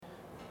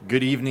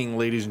Good evening,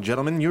 ladies and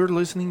gentlemen. You're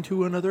listening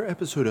to another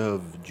episode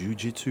of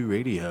Jiu-Jitsu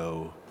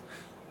Radio.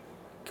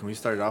 Can we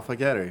start it off like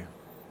that, or?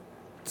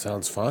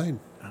 Sounds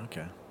fine.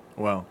 Okay.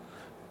 Well,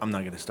 I'm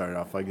not going to start it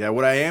off like that.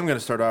 What I am going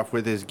to start off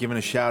with is giving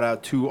a shout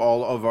out to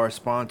all of our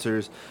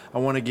sponsors. I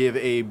want to give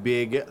a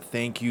big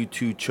thank you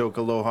to Choke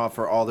Aloha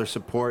for all their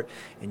support,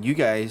 and you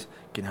guys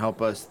can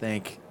help us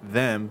thank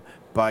them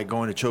by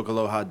going to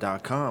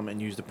chokealoha.com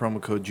and use the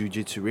promo code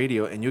Jiu-Jitsu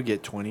Radio, and you'll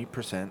get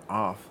 20%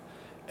 off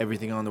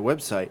everything on the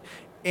website.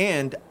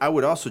 And I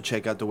would also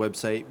check out the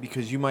website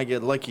because you might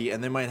get lucky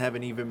and they might have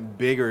an even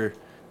bigger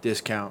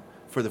discount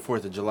for the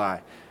 4th of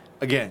July.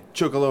 Again,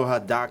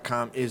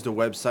 chokealoha.com is the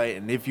website,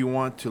 and if you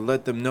want to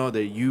let them know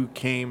that you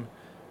came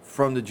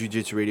from the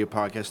Jiu-Jitsu Radio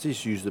podcast,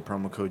 just use the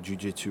promo code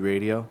Jiu-Jitsu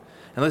Radio.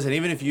 And listen,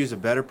 even if you use a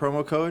better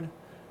promo code,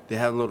 they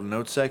have a little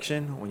note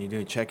section when you're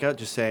doing checkout.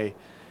 Just say,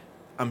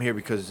 I'm here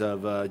because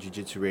of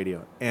Jiu-Jitsu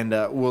Radio, and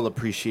we'll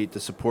appreciate the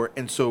support,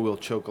 and so will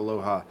Choke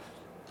Aloha.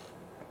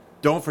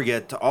 Don't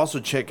forget to also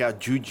check out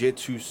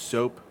Jiu-Jitsu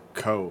Soap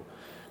Co.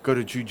 Go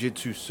to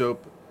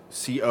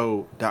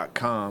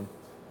jujitsusoapco.com.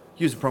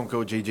 Use the promo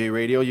code JJ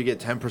Radio. You get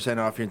 10%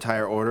 off your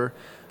entire order.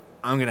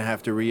 I'm going to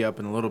have to re-up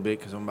in a little bit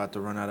because I'm about to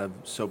run out of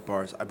soap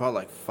bars. I bought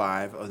like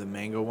 5 of the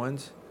mango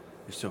ones.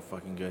 They're so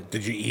fucking good.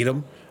 Did you eat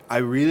them? I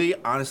really,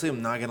 honestly,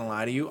 I'm not going to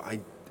lie to you.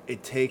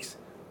 It takes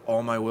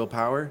all my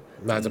willpower.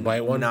 Not to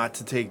bite one? Not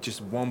to take just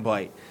one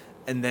bite.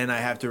 And then I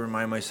have to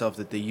remind myself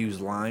that they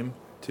use lime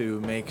to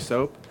make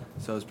soap.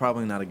 So it's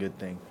probably not a good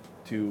thing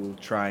to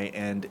try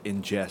and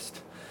ingest.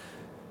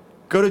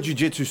 Go to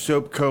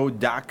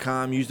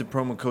jujitsusoapco.com. Use the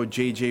promo code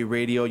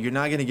JJRadio. You're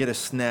not going to get a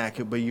snack,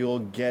 but you'll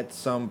get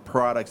some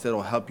products that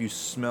will help you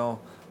smell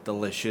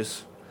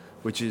delicious,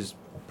 which is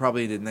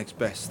probably the next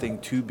best thing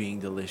to being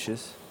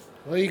delicious.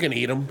 Well, you can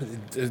eat them.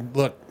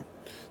 Look.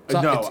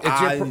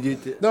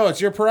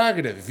 It's your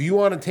prerogative. If you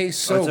want to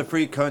taste soap. It's a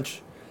free country.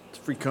 It's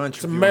a free country.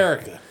 It's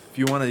America. If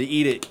you wanted to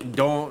eat it,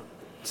 don't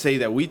say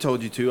that we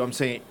told you to. I'm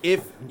saying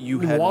if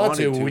you had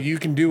wanted to, you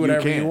can do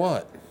whatever you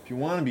want. If you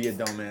want to be a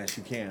dumbass,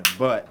 you can.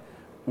 But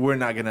we're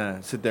not going to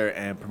sit there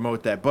and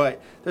promote that.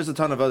 But there's a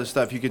ton of other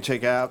stuff you can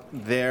check out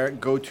there.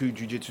 Go to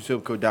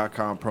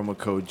jujitsusoapco.com, promo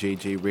code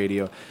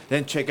JJRadio.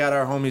 Then check out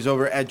our homies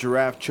over at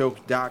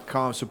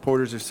giraffechoke.com.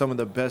 Supporters of some of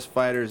the best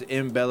fighters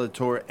in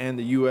Bellator and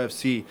the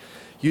UFC.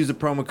 Use the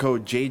promo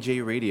code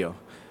JJRadio,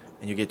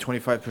 and you get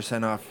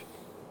 25% off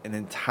an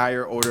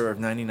entire order of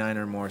 $99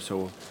 or more.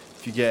 So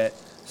if you get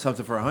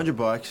something for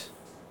 $100,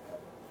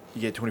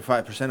 you get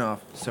 25%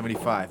 off,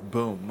 $75.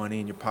 Boom,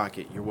 money in your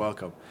pocket. You're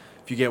welcome.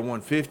 If you get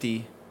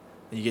 $150,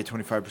 and you get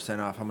 25%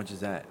 off, how much is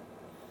that?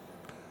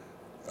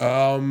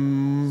 So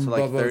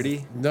like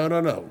 30? No.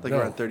 Like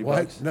around $30?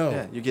 What? No.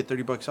 Yeah, you get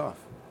 $30 off.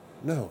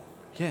 No.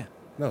 Yeah.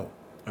 No.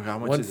 Okay, how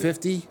much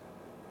 150? is it?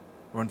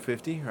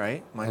 150,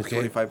 right? Minus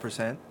okay.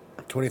 25%.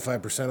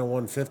 25% of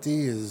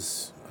 150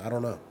 is, I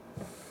don't know.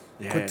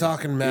 Yeah. Quit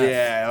talking math.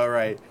 Yeah, all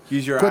right.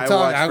 Use your Quit iWatch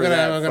talking. for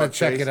that. I'm gonna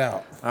check it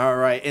out. All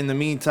right. In the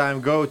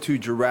meantime, go to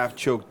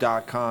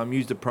giraffechoke.com.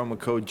 Use the promo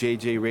code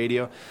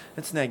JJRadio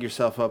and snag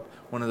yourself up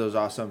one of those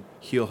awesome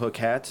heel hook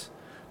hats.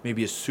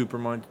 Maybe a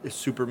Superman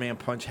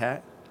punch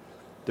hat.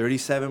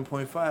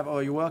 37.5. Oh,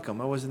 you're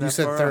welcome. I wasn't that You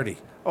said far 30.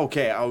 off.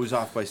 Okay, I was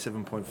off by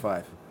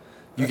 7.5.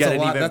 You That's got a an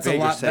lot, even that's bigger a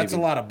lot. saving. That's a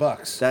lot of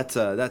bucks. That's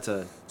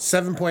a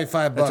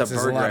 7.5 bucks that's a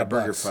is burger a lot at of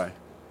Burger bucks. Fry.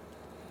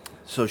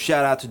 So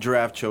shout out to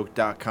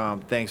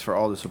giraffechoke.com. Thanks for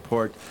all the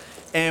support.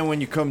 And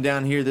when you come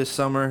down here this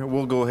summer,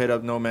 we'll go hit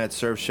up Nomad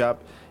Surf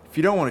Shop. If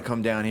you don't want to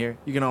come down here,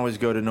 you can always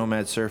go to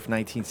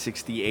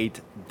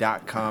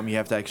nomadsurf1968.com. You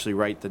have to actually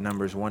write the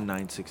numbers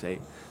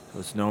 1968. So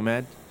it's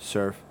Nomad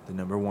Surf, the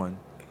number 1,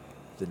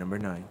 the number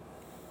 9,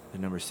 the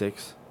number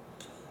 6.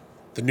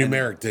 The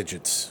numeric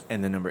digits.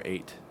 And the number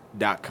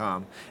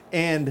 8.com.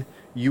 And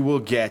you will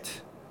get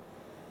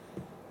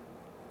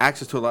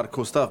access to a lot of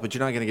cool stuff, but you're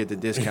not going to get the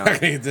discount.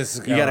 You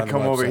got to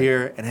come over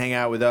here and hang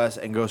out with us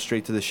and go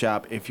straight to the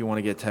shop if you want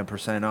to get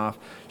 10% off.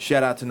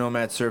 Shout out to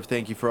Nomad Surf.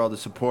 Thank you for all the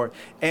support.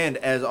 And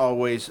as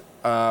always,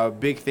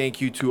 big thank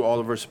you to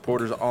all of our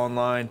supporters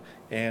online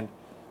and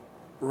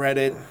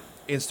Reddit,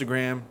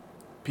 Instagram,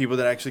 people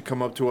that actually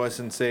come up to us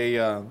and say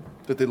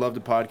that they love the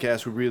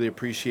podcast. We really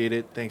appreciate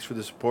it. Thanks for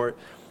the support.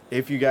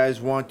 If you guys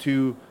want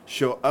to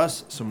show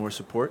us some more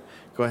support,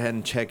 go ahead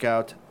and check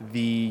out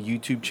the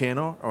YouTube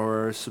channel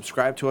or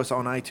subscribe to us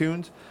on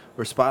iTunes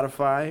or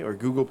Spotify or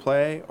Google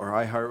Play or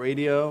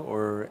iHeartRadio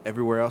or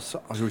everywhere else.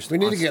 We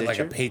need to get like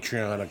a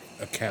Patreon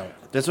account.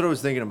 That's what I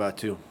was thinking about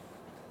too.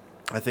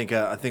 I think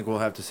we'll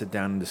have to sit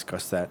down and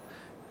discuss that.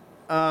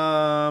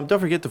 Don't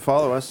forget to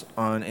follow us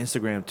on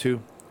Instagram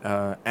too,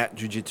 at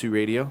Jiu-Jitsu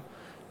Radio.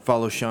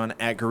 Follow Sean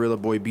at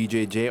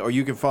GorillaBoyBJJ, or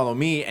you can follow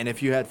me. And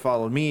if you had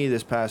followed me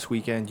this past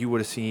weekend, you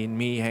would have seen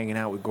me hanging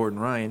out with Gordon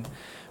Ryan.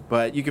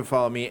 But you can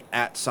follow me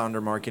at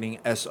Sonder Marketing,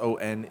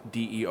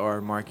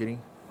 SONDER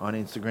Marketing on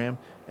Instagram,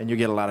 and you'll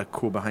get a lot of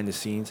cool behind the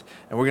scenes.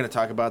 And we're going to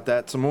talk about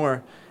that some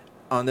more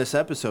on this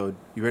episode.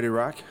 You ready to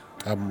rock?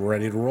 I'm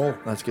ready to roll.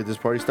 Let's get this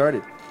party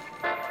started.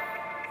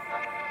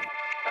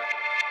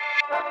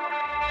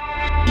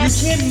 You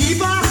can't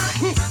leave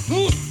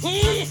us.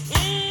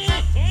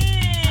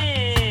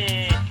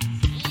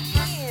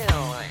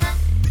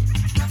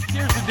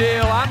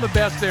 I'm the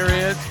best there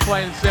is,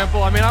 plain and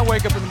simple. I mean, I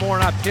wake up in the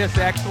morning, I piss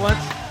excellence,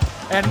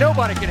 and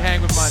nobody can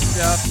hang with my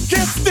stuff.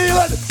 Get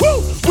stealing,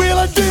 woo,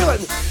 wheeling,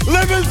 dealing,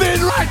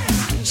 limousine right,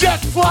 jet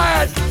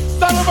flying,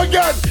 son of a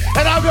gun,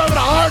 and I'm having a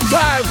hard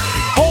time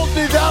holding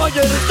these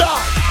alligators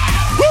down.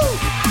 Woo!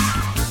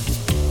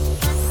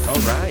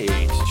 All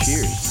right.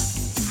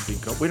 Cheers. Big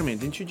gulp. Wait a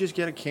minute. Didn't you just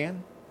get a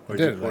can? Or I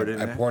did did. you pour it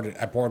in I there? poured it.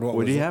 I poured what What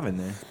was do you it? have in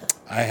there?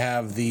 I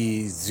have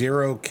the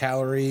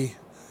 0-calorie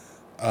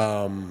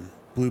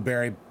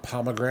blueberry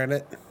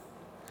pomegranate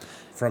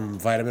from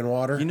Vitamin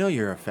Water. You know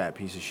you're a fat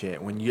piece of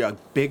shit. When a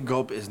big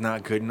gulp is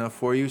not good enough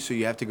for you, so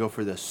you have to go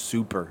for the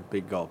super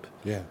big gulp.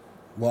 Yeah.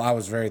 Well, I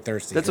was very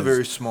thirsty. That's a 'cause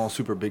very small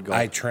super big gulp.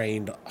 I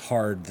trained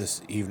hard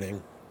this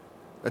evening.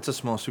 That's a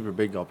small super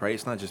big gulp, right?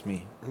 It's not just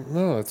me.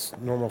 No, it's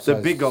normal The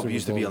size. big gulp Super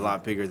used to be a gulp.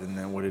 lot bigger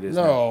than what it is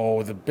now.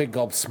 No, the big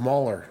gulp's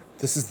smaller.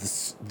 This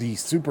is the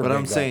super But big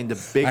I'm gulp. saying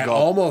the big I gulp-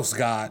 almost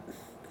got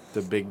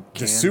The big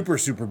can, the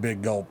super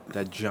big gulp.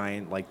 that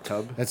giant like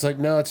tub. It's like,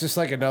 no, it's just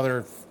like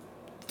another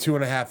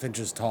 2.5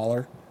 inches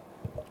taller.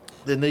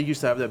 Then they used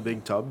to have that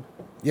big tub.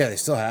 Yeah, they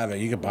still have it.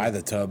 You can buy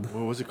the tub.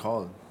 What was it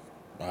called?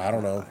 I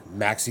don't know.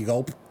 Maxi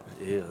Gulp.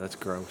 Ew, that's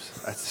gross.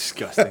 That's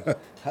disgusting.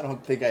 I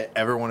don't think I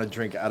ever want to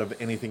drink out of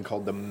anything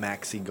called the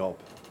Maxi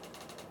Gulp.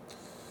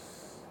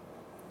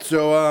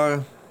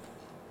 So,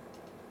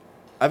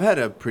 I've had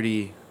a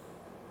pretty,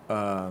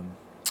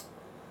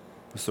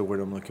 what's the word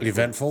I'm looking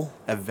Eventful.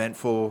 for?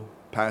 Eventful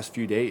past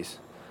few days.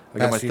 I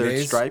got Past my few third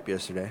days? stripe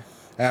yesterday.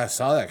 Yeah, I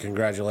saw that.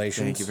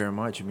 Congratulations. Thank you very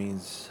much. It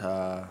means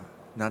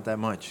not that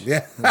much.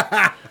 Yeah.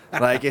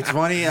 Like, it's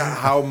funny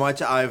how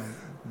much I've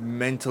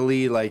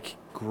mentally, like,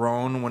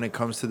 grown when it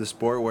comes to the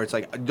sport, where it's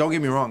like, don't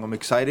get me wrong, I'm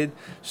excited,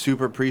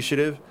 super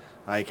appreciative.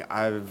 Like,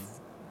 I've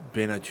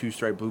been a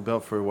 2-stripe blue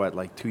belt for what,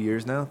 like 2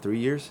 years now? 3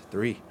 years?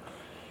 3.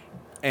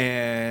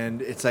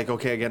 And it's like,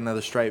 okay, I got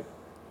another stripe.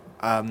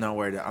 I'm not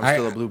worried. I'm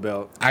still a blue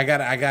belt. I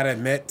gotta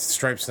admit,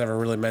 stripes never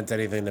really meant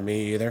anything to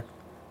me either.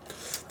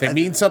 They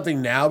mean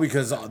something now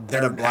because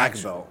they're a black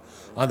actu- belt.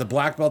 On the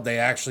black belt, they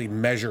actually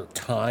measure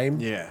time.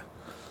 Yeah.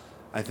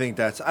 I think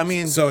that's, I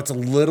mean, So it's a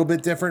little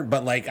bit different,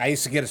 but like I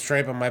used to get a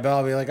stripe on my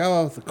belt, I'd be like,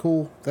 "Oh,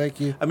 cool, thank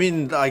you."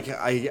 like,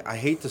 I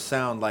hate to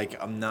sound like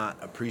I'm not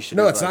appreciative.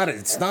 No, it's like- not.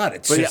 It's not.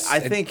 It's But just. yeah,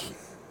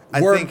 I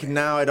we're- think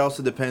now it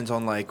also depends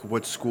on like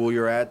what school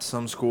you're at.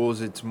 Some schools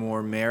it's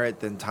more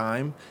merit than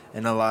time,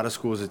 and a lot of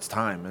schools it's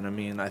time. And I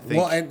mean, I think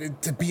Well, and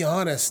to be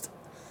honest,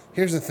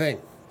 here's the thing,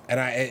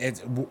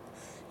 and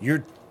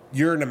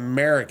you're an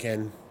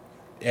American,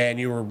 and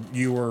you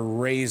were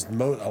raised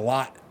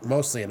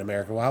mostly in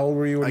America. Well, how old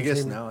were you? When I you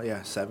guess came? now,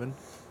 yeah, 7.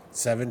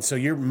 7. So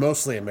you're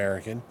mostly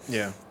American.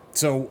 Yeah,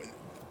 So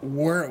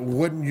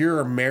when you're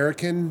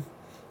American,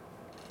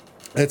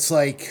 it's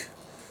like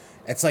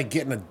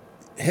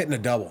hitting a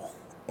double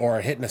or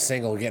hitting a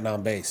single, getting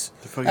on base.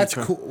 fuck you That's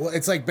trying- cool. Well,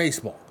 it's like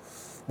baseball.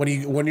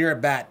 When you're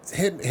at bat,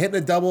 hitting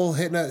a double,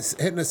 hitting a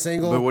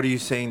single. but what are you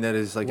saying that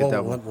is like Well, a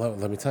double?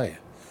 let me tell you,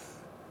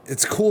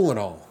 it's cool and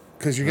all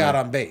because you got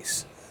on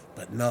base,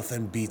 but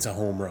nothing beats a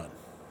home run.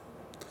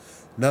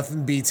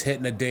 Nothing beats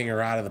hitting a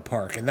dinger out of the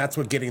park, and that's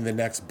what getting the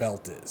next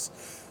belt is.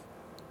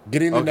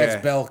 Getting the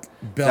next belt.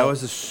 That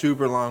was a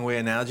super long way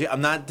analogy.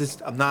 I'm not.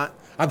 I'm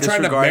I'm trying to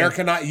disregarding-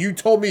 Americanize. You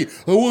told me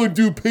I want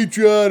to do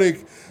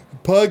patriotic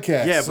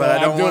podcast. Yeah, but I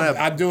don't wanna-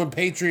 I'm doing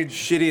patriot.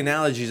 Shitty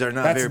analogies are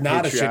not That's very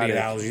not a patriotic. shitty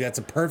analogy. That's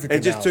a perfect. It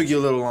just analogy. took you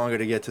a little longer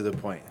to get to the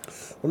point.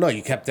 Well, no,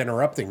 you kept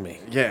interrupting me.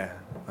 Yeah,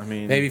 I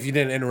mean, Maybe if you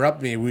didn't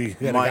interrupt me, we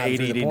could have my gotten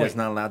through the ADD point. does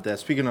not allow that.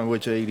 Speaking of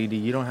which, ADD,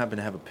 you don't happen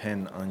to have a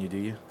pen on you, do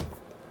you?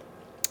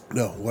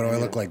 No, what do I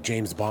look like,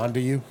 James Bond to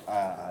you?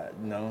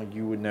 No,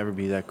 you would never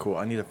be that cool.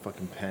 I need a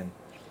fucking pen.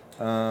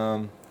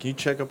 Can you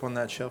check up on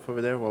that shelf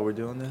over there while we're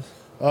doing this?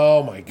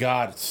 Oh my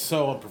God, it's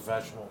so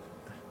unprofessional.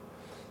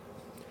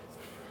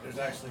 There's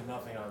actually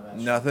nothing on that.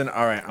 Nothing?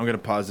 All right, I'm going to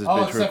pause this Oh, bitch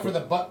real except for quick.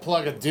 the butt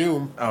plug of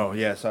doom. Oh,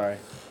 yeah, sorry.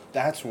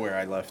 That's where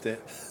I left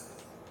it.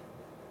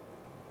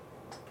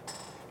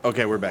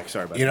 Okay, we're back.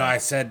 Sorry about You know,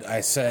 that. I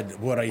said,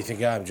 what do you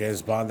think I am,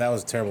 James Bond? That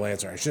was a terrible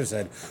answer. I should have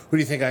said, who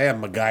do you think I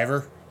am,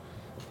 MacGyver?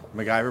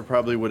 MacGyver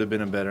probably would have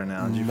been a better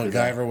analogy for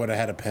that. MacGyver would have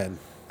had a pen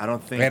I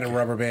don't think... and a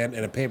rubber band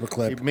and a paper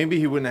clip. Maybe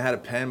he wouldn't have had a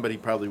pen, but he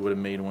probably would have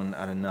made one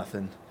out of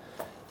nothing.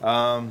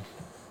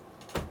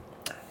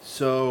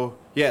 So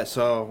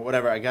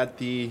whatever. I got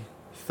the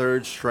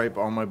third stripe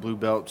on my blue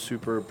belt.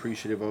 Super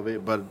appreciative of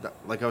it. But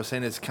like I was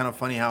saying, it's kind of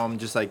funny how I'm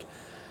just like...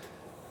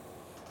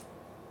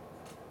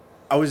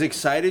 I was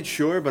excited,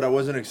 sure, but I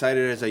wasn't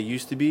excited as I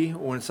used to be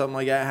when something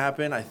like that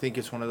happened. I think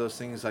it's one of those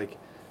things like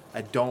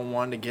I don't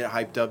want to get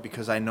hyped up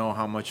because I know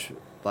how much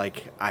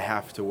like I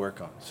have to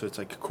work on. So it's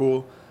like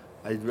cool.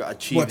 I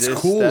achieved What's this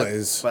cool step,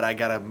 is- but I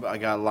got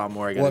a lot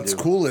more I got to do. What's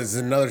cool is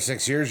in another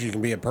 6 years, you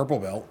can be a purple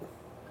belt.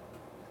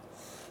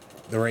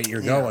 The rate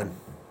you're going.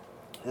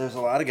 There's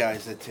a lot of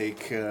guys that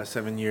take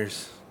 7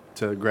 years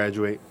to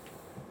graduate.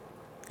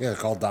 Yeah, they're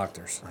called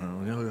doctors.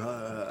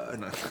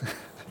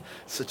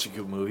 Such a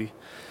good movie.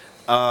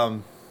 I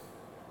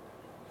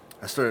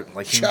started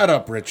like Shut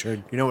up,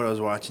 Richard. You know what I was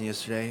watching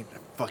yesterday?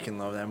 I fucking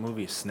love that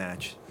movie,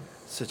 Snatch.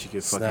 Such a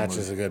good fucking Snatch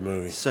movie. is a good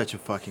movie. Such a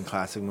fucking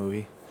classic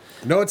movie.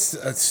 No, it's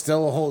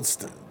still a whole.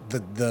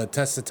 The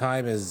test of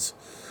time is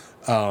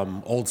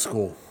old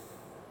school.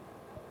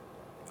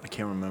 I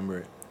can't remember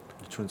it.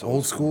 Which one's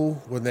Old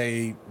school when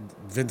they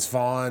Vince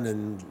Vaughn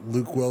and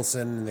Luke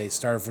Wilson and they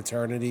started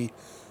fraternity.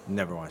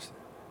 Never watched it.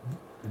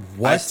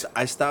 What?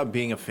 I stopped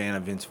being a fan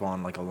of Vince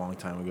Vaughn like a long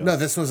time ago. No,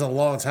 this was a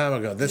long time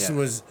ago. This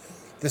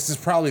is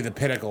probably the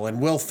pinnacle. And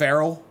Will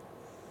Ferrell.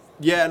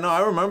 Yeah, no,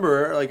 I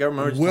remember. Like I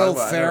remember. Just Will talking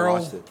about it. Ferrell. I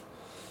never watched it.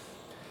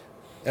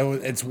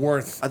 It's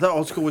worth. I thought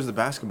Old School was the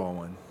basketball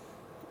one.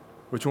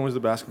 Which one was the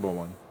basketball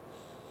one?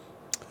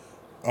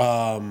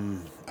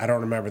 I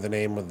don't remember the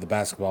name of the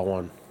basketball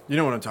one. You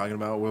know what I'm talking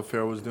about? Will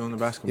Ferrell was doing the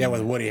basketball. Yeah, one.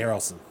 with Woody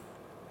Harrelson.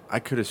 I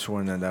could have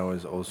sworn that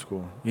was Old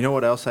School. You know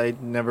what else I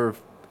never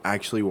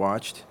actually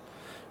watched?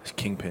 It was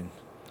Kingpin.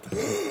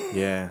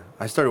 Yeah,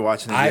 I started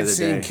watching it the I've other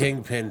seen day.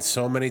 Kingpin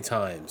so many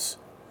times.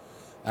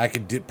 I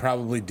could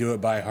probably do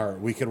it by heart.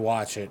 We could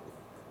watch it.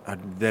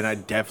 Then I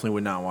definitely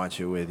would not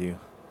watch it with you.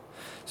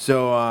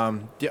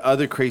 So the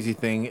other crazy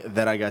thing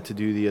that I got to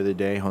do the other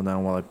day. Hold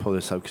on while I pull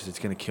this up because it's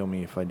gonna kill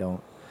me if I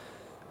don't.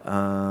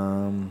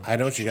 I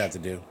know what you got to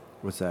do.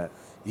 What's that?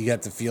 You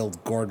got to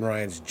field Gordon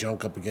Ryan's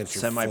junk up against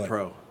your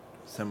Semi-pro.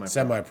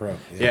 Semi-pro.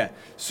 Yeah.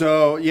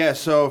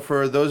 So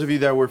for those of you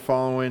that were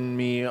following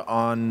me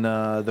on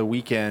the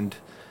weekend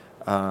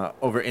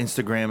over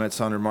Instagram at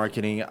Sonder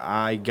Marketing,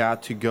 I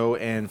got to go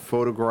and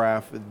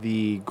photograph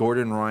the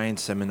Gordon Ryan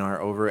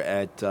seminar over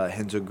at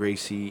Henzo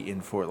Gracie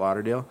in Fort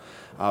Lauderdale.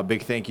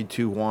 Big thank you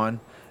to Juan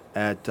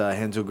at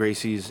Henzo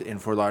Gracie's in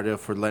Fort Lauderdale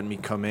for letting me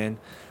come in.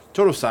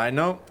 Total side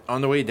note,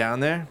 on the way down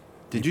there,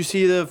 did you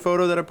see the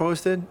photo that I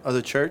posted of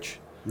the church?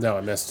 No,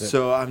 I missed it.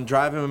 So I'm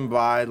driving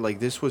by,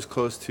 like this was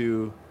close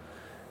to,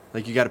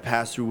 like you got to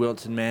pass through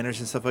Wilton Manors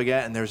and stuff like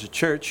that, and there's a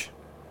church.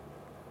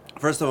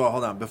 First of all,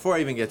 hold on. Before I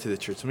even get to the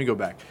church, let me go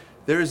back.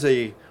 There's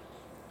like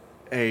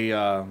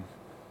a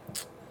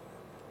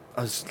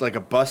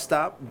bus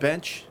stop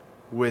bench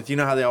with, you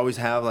know how they always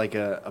have like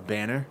a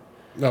banner?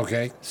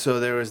 Okay.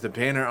 So there was the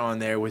banner on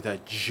there with a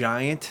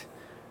giant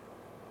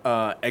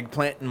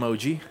eggplant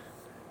emoji,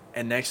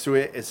 and next to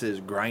it says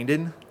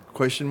grinding ?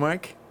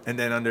 And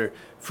then under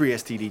free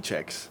STD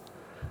checks.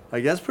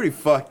 Like that's pretty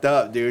fucked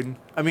up, dude.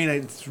 I mean,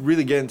 it's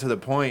really getting to the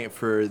point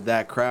for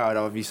that crowd.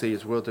 Obviously,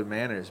 it's Wilton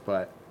Manors,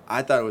 but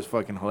I thought it was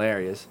fucking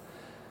hilarious.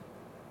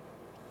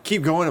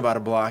 Keep going about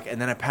a block,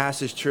 and then I pass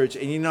this church,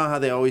 and you know how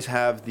they always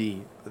have the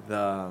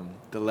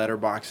letter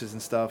boxes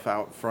and stuff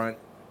out front,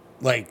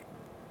 Like,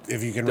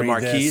 if you can the read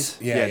marquees,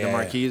 this. the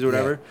marquees or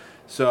whatever.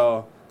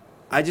 So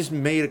I just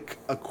made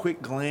a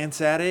quick glance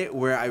at it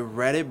where I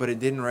read it, but it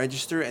didn't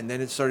register, and then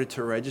it started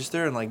to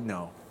register, and like,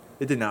 no,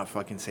 it did not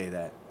fucking say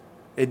that.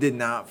 It did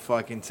not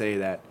fucking say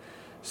that.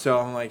 So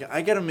I'm like,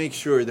 I gotta make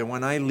sure that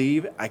when I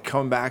leave, I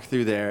come back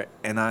through there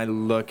and I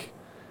look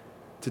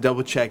to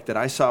double check that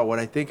I saw what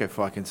I think I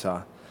fucking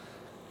saw.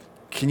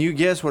 Can you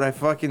guess what I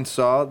fucking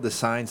saw the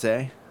sign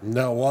say?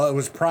 No, well, it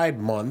was Pride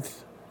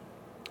Month.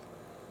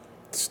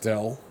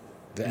 Still.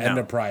 The end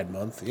of Pride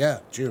Month.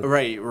 Yeah, June.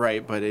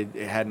 Right, but it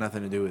had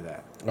nothing to do with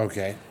that.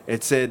 Okay.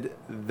 It said,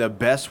 the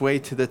best way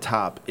to the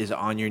top is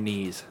on your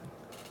knees.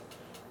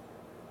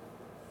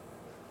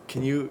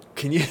 Can you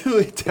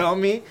tell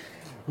me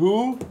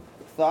who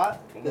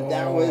thought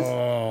that was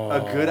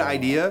a good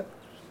idea?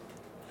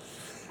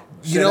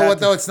 You know what,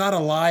 though? It's not a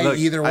lie Look,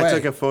 either way. I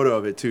took a photo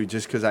of it, too,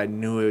 just because I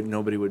knew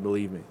nobody would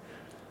believe me.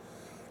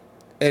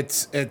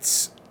 It's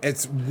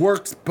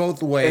worked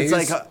both ways.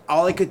 It's like,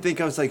 all I could think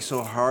of was like,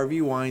 so Harvey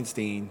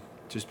Weinstein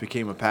just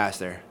became a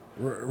pastor.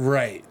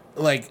 Right.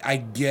 Like, I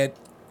get...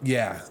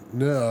 Yeah.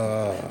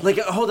 No. Like,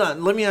 hold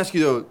on. Let me ask you,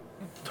 though,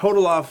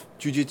 total off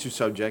jiu-jitsu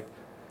subject.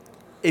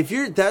 If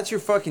that's your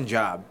fucking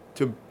job,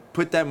 to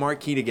put that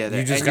marquee together.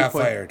 You just got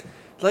fired.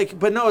 Like,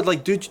 but no,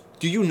 like, do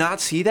you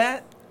not see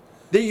that?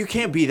 You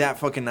can't be that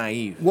fucking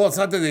naive. Well, it's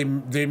not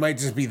that they might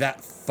just be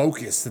that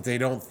focused that they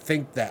don't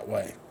think that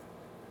way.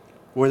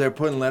 Where they're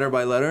putting letter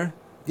by letter?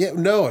 Yeah,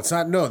 no, it's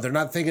not. No, they're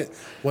not thinking.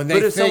 When they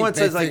But if think, someone they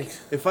says, think, like,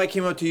 if I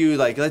came up to you,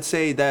 like, let's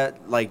say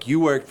that, like, you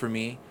worked for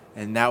me,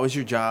 and that was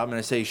your job, and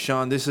I say,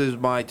 Sean, this is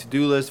my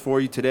to-do list for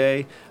you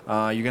today.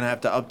 You're going to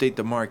have to update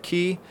the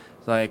marquee.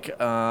 Like,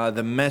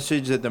 the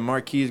message that the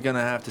marquee is going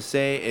to have to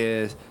say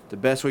is, the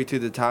best way to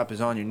the top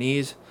is on your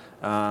knees.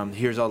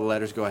 Here's all the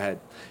letters. Go ahead.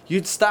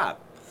 You'd stop.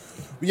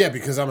 yeah,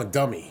 because I'm a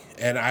dummy,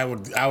 and I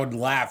would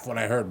laugh when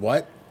I heard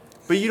what.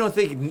 But you don't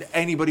think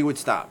anybody would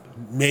stop?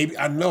 Maybe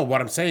I know what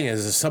I'm saying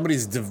is if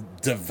somebody's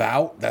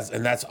devout,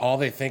 that's all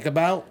they think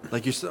about.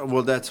 Like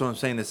well, that's what I'm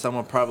saying. That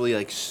someone probably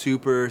like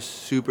super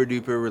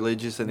duper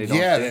religious, and they don't.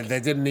 Yeah, think.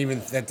 that didn't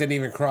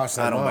even cross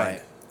their I don't mind. buy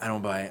it. I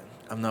don't buy it.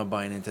 I'm not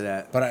buying into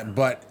that.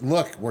 But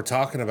look, we're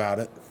talking about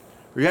it.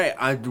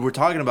 Yeah, we're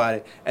talking about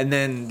it, and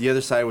then the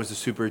other side was the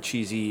super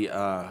cheesy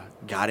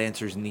God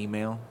answers an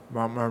email.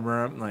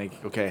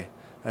 Like, okay,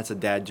 that's a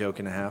dad joke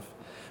and a half.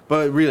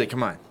 But really,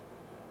 come on.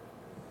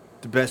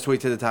 The best way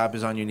to the top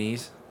is on your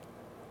knees.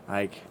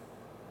 Like,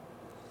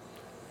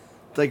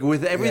 Like,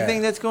 with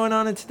everything that's going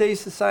on in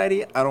today's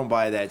society, I don't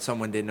buy that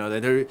someone didn't know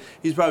that.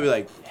 He's probably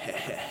like,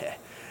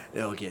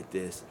 they'll get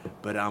this,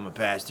 but I'm a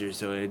pastor,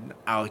 so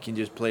I can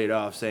just play it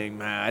off saying,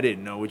 man, I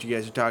didn't know what you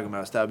guys are talking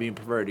about. Stop being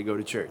perverted. Go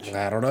to church.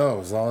 I don't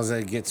know. As long as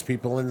it gets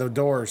people in the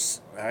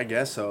doors. I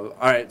guess so.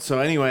 All right. So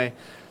anyway,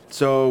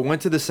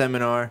 went to the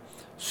seminar.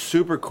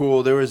 Super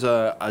cool. There was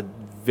a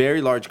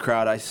very large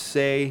crowd. I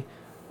say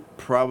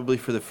probably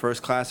for the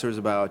first class there was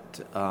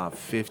about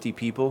 50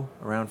 people,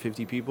 around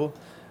 50 people.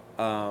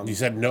 You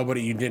said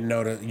nobody you didn't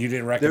know you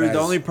didn't recognize. The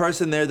only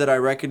person there that I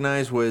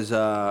recognized was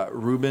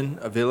Ruben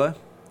Avila,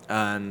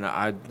 and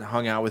I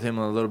hung out with him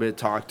a little bit,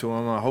 talked to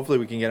him. Hopefully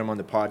we can get him on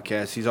the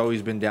podcast. He's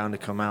always been down to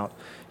come out.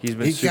 He's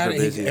been super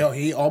busy.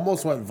 He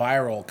almost went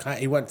viral.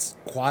 He went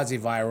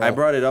quasi-viral. I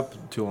brought it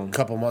up to him a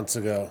couple months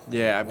ago.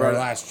 Yeah, I brought it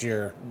last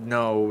year.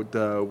 No,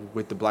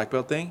 with the black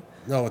belt thing.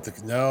 He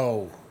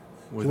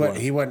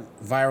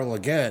went viral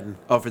again.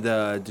 Oh, for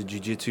the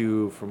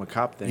jiu-jitsu from a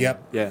cop thing.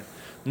 Yep. Yeah.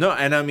 No,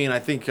 and I mean,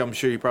 I'm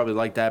sure you probably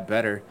liked that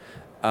better.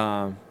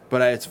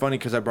 But it's funny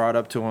because I brought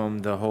up to him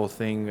the whole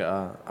thing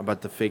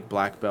about the fake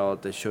black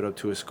belt that showed up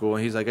to his school.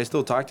 And he's like, I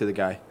still talk to the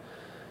guy.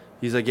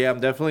 He's like, yeah, I'm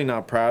definitely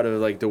not proud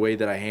of, like, the way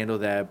that I handled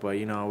that. But,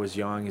 I was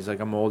young. He's like,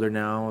 I'm older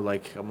now.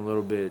 Like, I'm a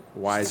little bit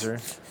wiser.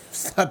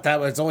 It's not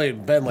that much. It's only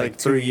been, like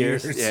 3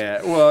 years.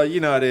 Yeah. Well,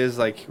 it is,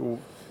 like,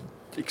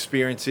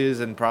 experiences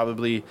and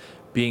probably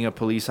being a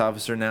police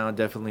officer now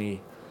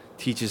definitely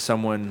teaches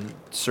someone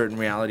certain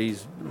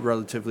realities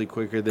relatively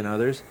quicker than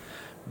others.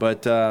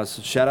 But so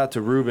shout out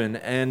to Ruben.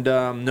 And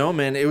no,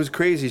 man, it was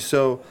crazy.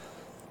 So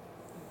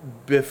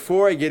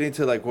before I get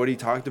into like what he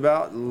talked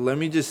about, let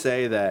me just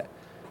say that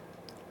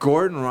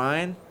Gordon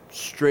Ryan,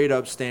 straight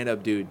up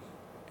stand-up dude.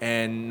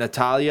 And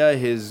Natalia,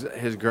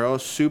 his girl,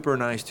 super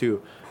nice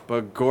too.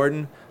 But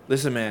Gordon,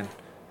 listen, man,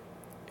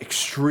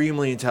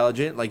 extremely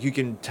intelligent. Like, you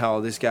can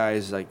tell this guy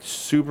is like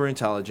super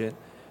intelligent,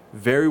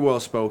 very well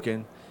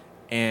spoken,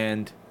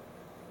 and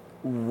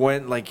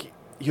when like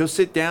he'll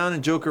sit down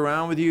and joke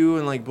around with you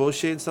and like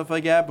bullshit and stuff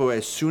like that, but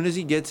as soon as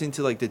he gets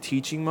into like the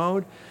teaching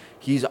mode,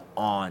 he's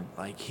on.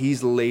 Like,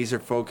 he's laser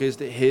focused.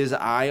 His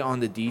eye on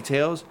the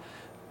details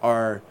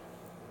are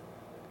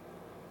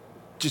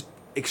just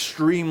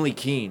extremely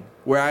keen.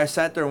 Where I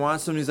sat there and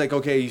watched him, he's like,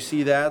 okay, you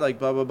see that? Like,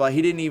 blah, blah, blah.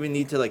 He didn't even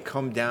need to like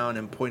come down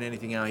and point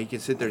anything out. He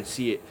could sit there and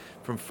see it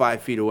from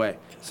 5 feet away,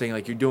 saying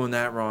like, you're doing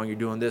that wrong, you're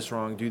doing this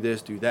wrong, do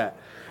this, do that.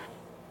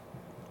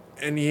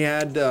 And he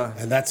had...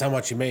 and that's how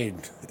much he made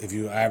if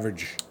you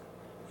average...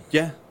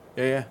 Yeah.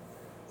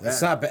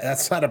 That's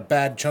not a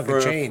bad chunk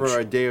of change. For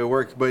a day of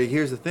work. But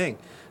here's the thing.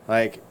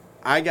 Like,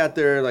 I got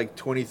there like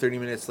 20, 30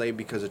 minutes late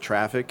because of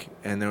traffic,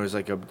 and there was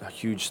like a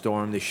huge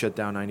storm. They shut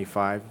down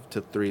 95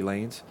 to 3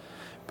 lanes.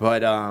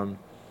 But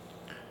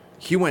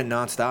he went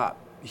nonstop.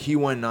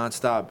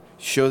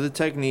 Show the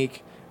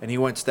technique, and he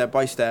went step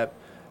by step,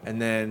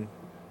 and then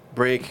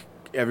break.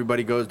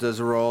 Everybody does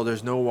a roll.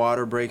 There's no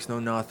water breaks, no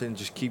nothing.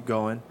 Just keep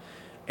going.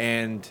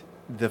 And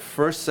the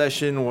first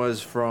session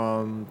was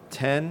from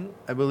 10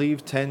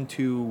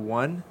 to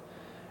 1.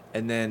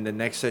 And then the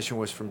next session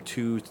was from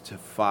 2 to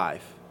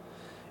 5.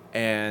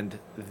 And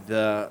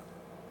the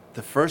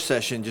first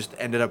session just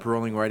ended up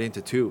rolling right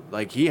into 2.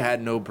 Like, he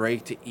had no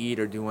break to eat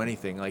or do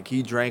anything. Like,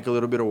 he drank a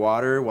little bit of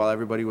water while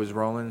everybody was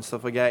rolling and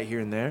stuff like that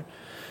here and there.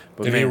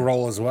 But did he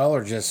roll as well,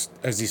 or just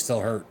is he still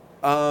hurt?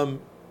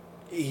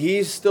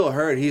 He's still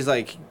hurt. He's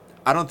like,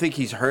 I don't think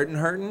he's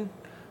hurting,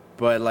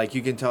 but like,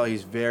 you can tell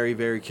he's very,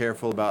 very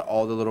careful about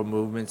all the little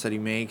movements that he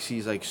makes.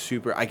 He's like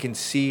super. I can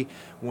see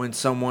when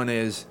someone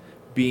is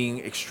being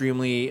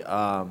extremely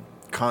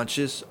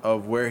conscious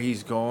of where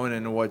he's going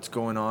and what's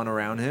going on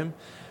around him.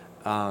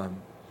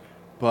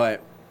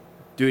 But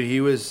dude, he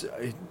was.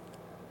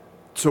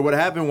 So what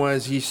happened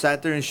was he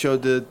sat there and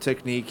showed the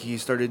technique. He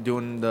started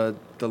doing the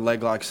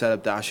leg lock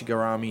setup, the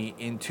Ashigarami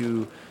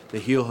into the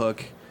heel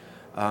hook.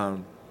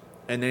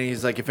 And then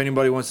he's like, if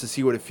anybody wants to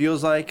see what it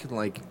feels like,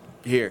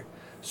 here.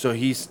 So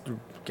he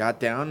got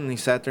down and he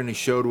sat there and he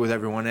showed with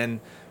everyone. And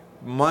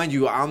mind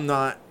you, I'm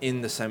not in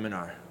the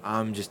seminar.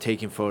 I'm just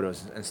taking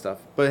photos and stuff.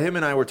 But him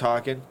and I were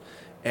talking.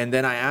 And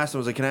then I asked him,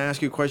 I was like, can I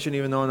ask you a question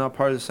even though I'm not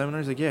part of the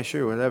seminar? He's like, yeah,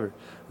 sure, whatever.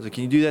 I was like,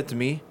 can you do that to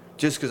me?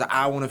 Just because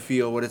I want to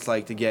feel what it's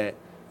like to get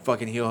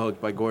fucking heel hooked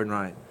by Gordon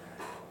Ryan.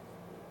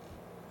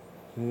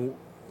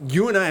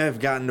 You and I have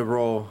gotten to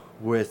roll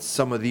with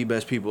some of the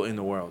best people in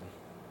the world.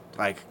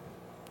 Like,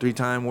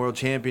 3-time world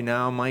champion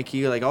now,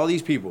 Mikey, like all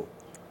these people.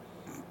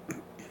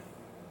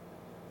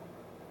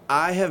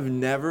 I have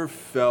never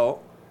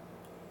felt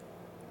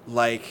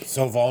like...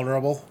 So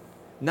vulnerable?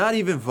 Not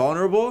even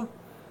vulnerable,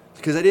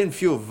 because I didn't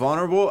feel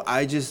vulnerable.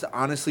 I just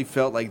honestly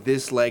felt like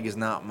this leg is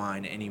not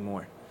mine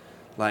anymore.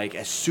 Like,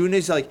 as soon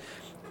as, like...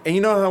 And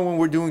you know how when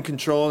we're doing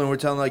control and we're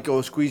telling, like,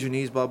 oh, squeeze your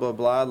knees, blah, blah,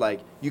 blah,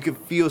 like, you can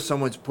feel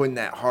someone's putting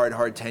that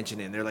hard tension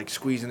in. They're, like,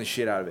 squeezing the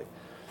shit out of it.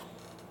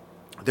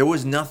 There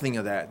was nothing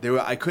of that.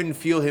 I couldn't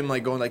feel him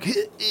like going like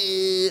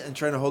and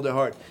trying to hold it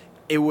hard.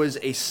 It was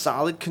a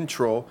solid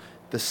control.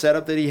 The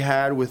setup that he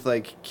had with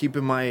like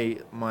keeping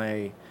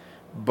my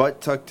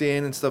butt tucked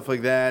in and stuff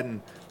like that,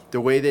 and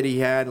the way that he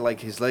had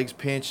like his legs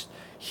pinched,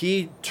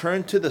 he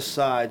turned to the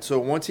side. So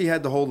once he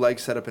had the whole leg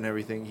set up and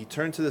everything, he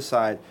turned to the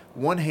side,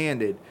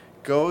 one-handed,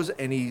 goes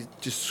and he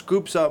just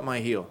scoops up my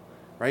heel,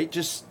 right?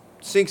 Just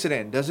sinks it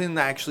in. Doesn't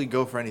actually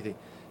go for anything.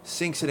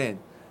 Sinks it in.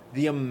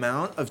 The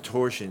amount of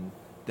torsion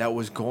that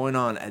was going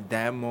on at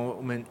that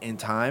moment in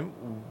time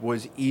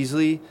was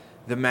easily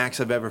the max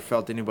I've ever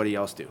felt anybody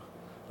else do.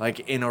 Like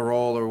in a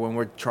roll or when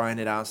we're trying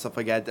it out and stuff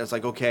like that, that's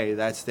like, okay,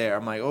 that's there.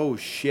 I'm like, oh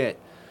shit.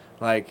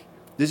 Like,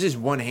 this is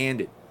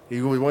one-handed.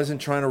 He wasn't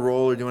trying to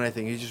roll or do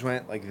anything. He just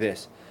went like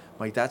this. I'm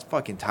like, that's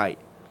fucking tight.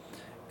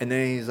 And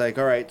then he's like,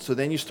 all right. So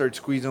then you start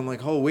squeezing. I'm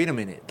like, oh, wait a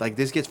minute. Like,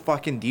 this gets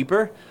fucking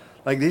deeper.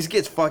 Like, this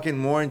gets fucking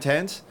more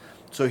intense.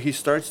 So he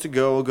starts to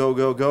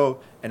go.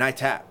 And I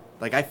tap.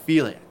 Like, I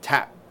feel it.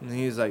 Tap. And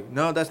he's like,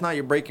 no, that's not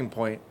your breaking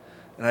point.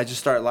 And I just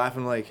start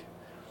laughing like,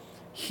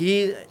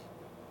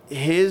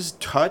 his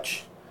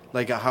touch,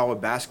 like how a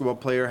basketball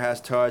player has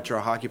touch or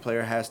a hockey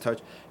player has touch,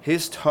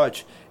 his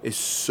touch is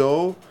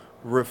so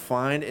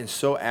refined and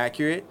so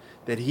accurate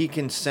that he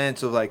can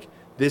sense of like,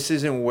 this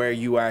isn't where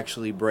you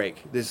actually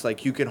break. This,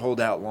 like, you can hold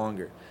out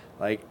longer.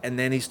 Like, and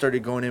then he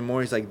started going in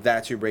more. He's like,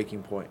 that's your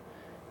breaking point.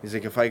 He's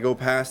like, if I go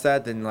past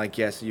that, then like,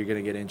 yes, you're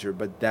gonna get injured,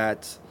 but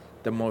that's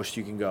the most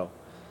you can go.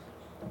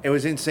 It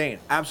was insane,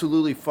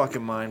 absolutely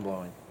fucking mind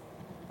blowing.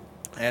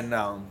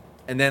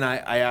 And then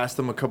I asked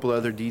him a couple of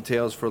other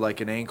details for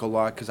like an ankle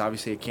lock, because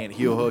obviously I can't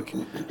heel hook.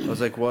 I was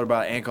like, what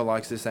about ankle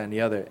locks, this, that, and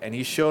the other? And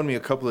he showed me a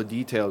couple of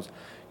details,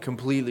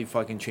 completely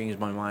fucking changed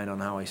my mind on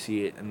how I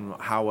see it and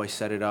how I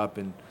set it up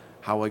and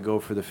how I go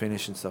for the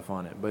finish and stuff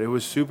on it. But it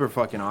was super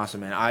fucking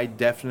awesome, man. I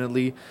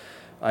definitely,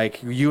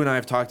 like, you and I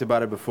have talked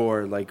about it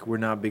before, like, we're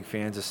not big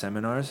fans of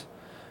seminars.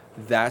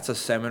 That's a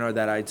seminar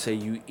that I'd say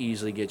you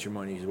easily get your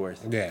money's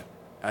worth. Yeah.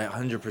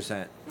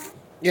 100%.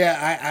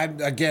 Yeah,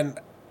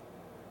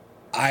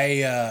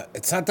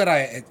 it's not that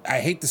I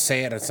hate to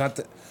say it. It's not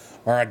that,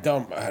 or I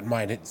don't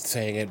mind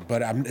saying it,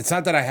 but it's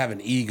not that I have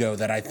an ego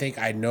that I think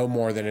I know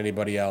more than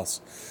anybody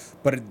else.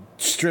 But it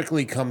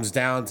strictly comes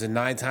down to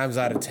 9 times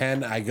out of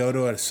 10, I go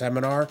to a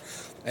seminar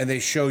and they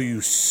show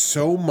you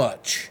so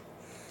much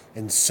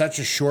in such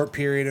a short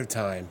period of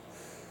time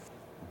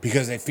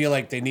because they feel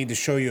like they need to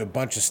show you a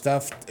bunch of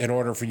stuff in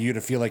order for you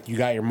to feel like you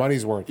got your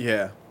money's worth.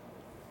 Yeah.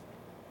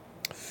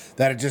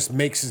 That it just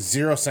makes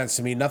zero sense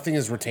to me. Nothing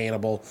is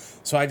retainable.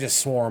 So I just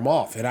swore him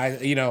off. And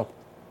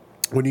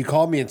when you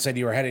called me and said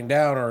you were heading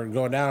down or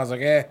going down, I was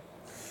like,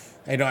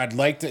 I'd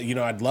like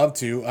to, I'd love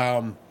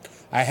to.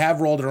 I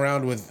have rolled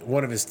around with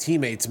one of his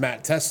teammates,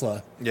 Matt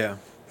Tesla. Yeah.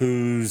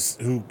 Who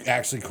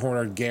actually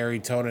cornered Gary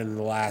Tonin in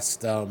the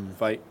last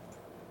fight.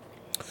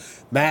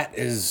 Matt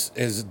is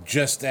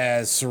just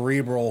as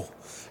cerebral.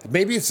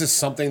 Maybe it's just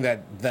something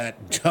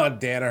that John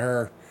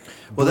Danaher.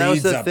 Well, that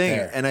was the thing,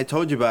 there. And I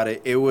told you about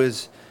it. It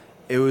was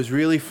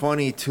really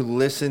funny to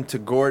listen to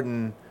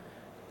Gordon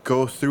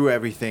go through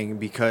everything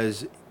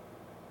because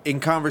in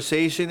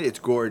conversation it's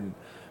Gordon,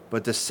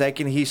 but the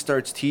second he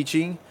starts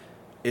teaching,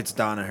 it's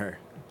Danaher.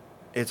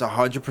 It's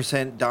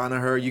 100%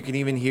 Danaher. You can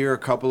even hear a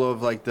couple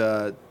of like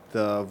the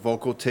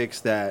vocal tics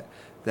that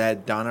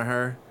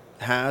Danaher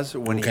has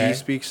when he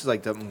speaks,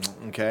 like the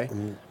okay.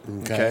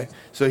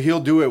 So he'll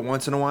do it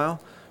once in a while,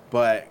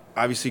 but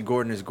obviously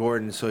Gordon is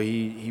Gordon, so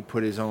he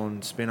put his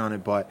own spin on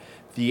it. But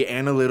the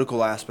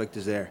analytical aspect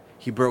is there.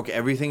 He broke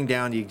everything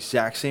down the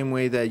exact same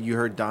way that you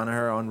heard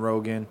Danaher on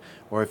Rogan,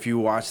 or if you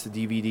watch the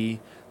DVD,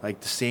 like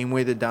the same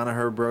way that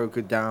Danaher broke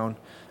it down.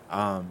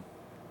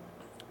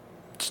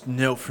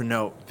 Note for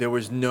note. There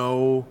was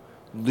no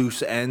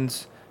loose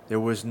ends. There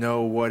was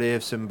no what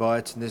ifs and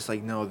buts. And this,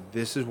 like, no,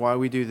 this is why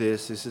we do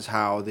this. This is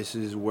how. This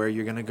is where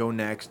you're going to go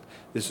next.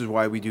 This is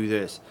why we do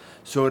this.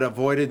 So it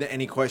avoided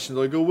any questions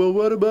like, oh, well,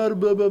 what about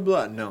blah, blah,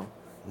 blah. No.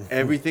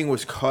 Everything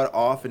was cut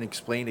off and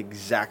explained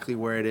exactly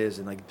where it is.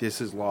 And, like,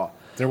 this is law.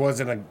 There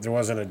wasn't a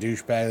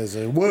douchebag that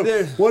said,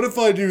 what if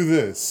I do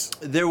this?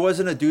 There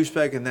wasn't a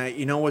douchebag in that.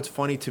 You know what's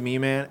funny to me,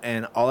 man?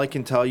 And all I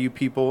can tell you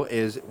people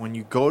is when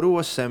you go to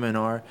a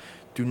seminar,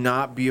 do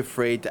not be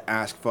afraid to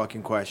ask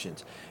fucking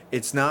questions.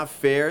 It's not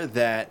fair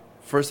that,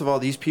 first of all,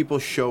 these people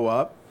show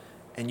up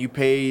and you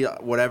pay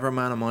whatever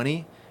amount of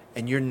money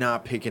and you're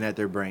not picking at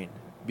their brain.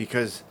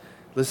 Because,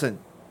 listen,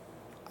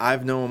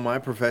 I've known my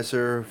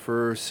professor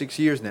for 6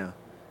 years now.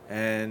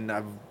 And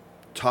I've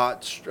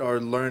taught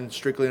or learned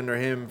strictly under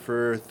him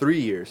for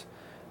 3 years.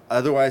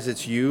 Otherwise,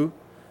 it's you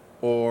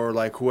or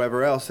like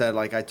whoever else that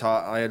like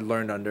I had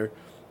learned under.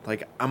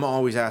 Like, I'm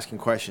always asking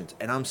questions,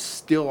 and I'm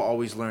still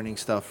always learning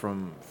stuff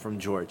from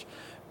George.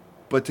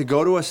 But to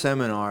go to a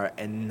seminar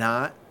and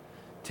not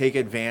take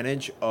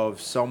advantage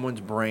of someone's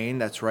brain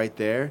that's right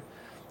there,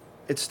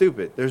 it's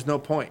stupid. There's no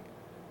point.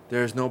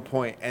 There's no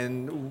point.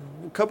 And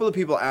a couple of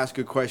people ask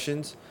good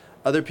questions.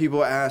 Other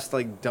people ask,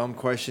 like, dumb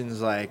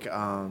questions like,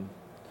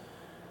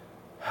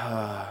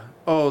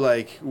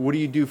 like, what do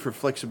you do for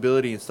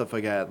flexibility and stuff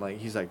like that? Like,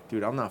 he's like,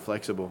 dude, I'm not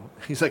flexible.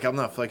 He's like, I'm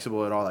not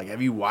flexible at all. Like,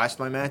 have you watched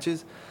my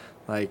matches?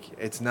 Like,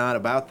 it's not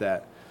about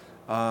that.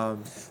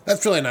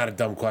 That's really not a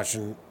dumb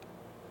question.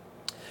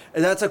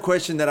 And that's a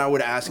question that I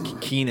would ask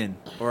Keenan,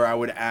 or I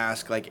would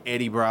ask like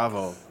Eddie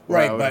Bravo.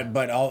 Right,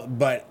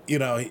 but you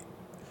know,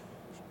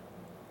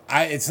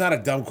 it's not a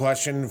dumb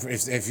question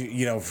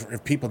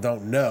if people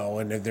don't know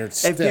and if they're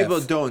stiff. If people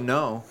don't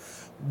know,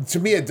 to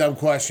me, a dumb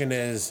question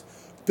is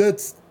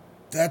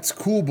that's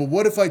cool, but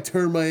what if I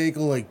turn my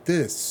ankle like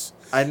this?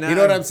 I know. You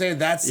know what I'm saying?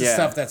 That's the Yeah.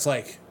 stuff that's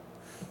like.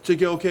 it's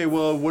like, okay,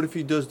 well, what if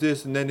he does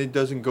this and then it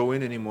doesn't go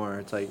in anymore?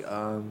 It's like,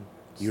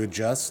 You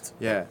adjust.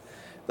 yeah,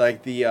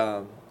 like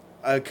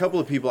a couple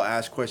of people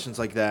asked questions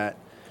like that.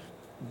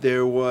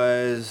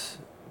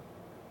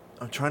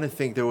 I'm trying to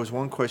think. There was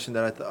one question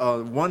that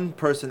one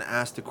person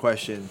asked a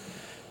question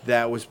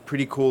that was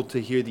pretty cool to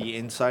hear the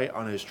insight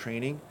on his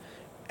training,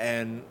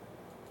 and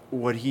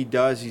what he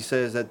does, he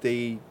says that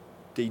they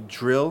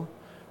drill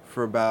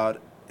for about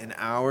an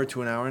hour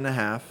to an hour and a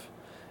half,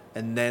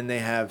 and then they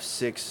have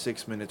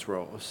 6 minute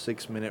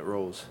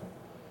rolls.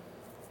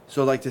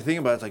 So like to think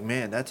about it, it's like,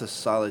 man, that's a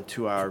solid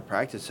 2-hour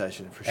practice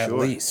session for At sure.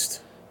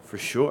 least. For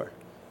sure.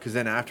 Because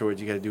then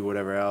afterwards you got to do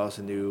whatever else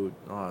and do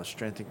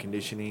strength and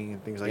conditioning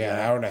and things like Yeah, that.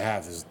 an hour and a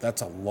half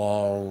that's a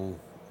long.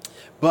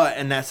 But,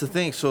 and that's the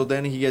thing. So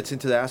then he gets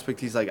into the aspect,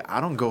 he's like, I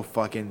don't go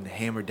fucking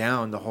hammer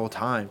down the whole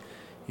time.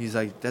 He's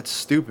like, that's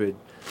stupid.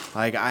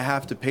 Like, I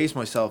have to pace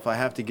myself. I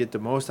have to get the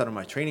most out of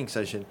my training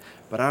session,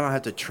 but I don't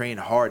have to train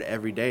hard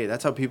every day.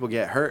 That's how people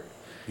get hurt.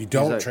 You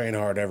don't like- train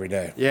hard every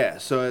day. Yeah,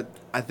 so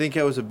I think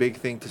it was a big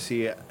thing to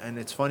see. And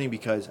it's funny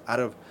because out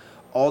of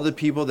all the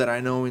people that I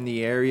know in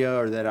the area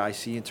or that I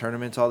see in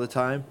tournaments all the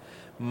time,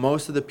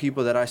 most of the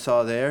people that I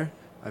saw there,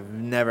 I've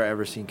never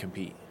ever seen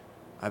compete.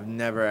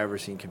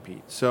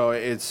 So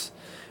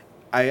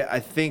I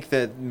think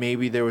that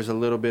maybe there was a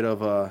little bit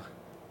of a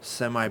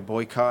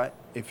semi-boycott,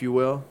 if you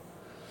will,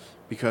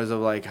 because of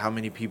like how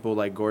many people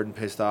like Gordon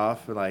pissed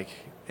off like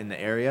in the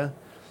area.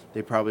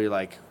 They probably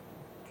like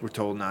were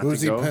told not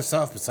Who's to go. he pissed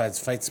off besides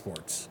Fight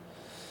Sports?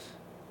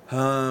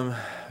 I'm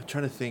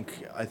trying to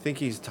think. I think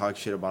he's talked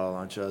shit about a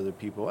bunch of other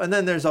people. And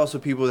then there's also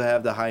people that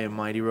have the high and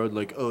mighty road,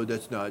 like, oh,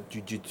 that's not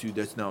jiu-jitsu,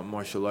 that's not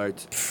martial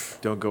arts.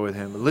 Don't go with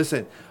him. But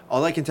listen,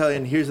 all I can tell you,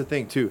 and here's the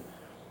thing, too.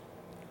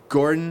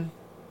 Gordon,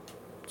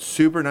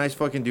 super nice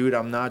fucking dude.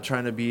 I'm not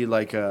trying to be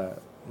like a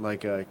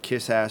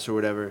kiss ass or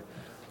whatever.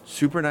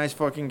 Super nice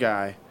fucking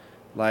guy.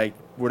 Like,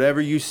 whatever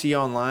you see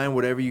online,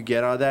 whatever you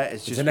get out of that,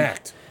 it's just an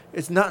act.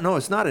 It's not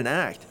an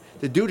act.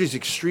 The dude is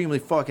extremely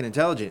fucking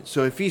intelligent.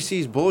 So if he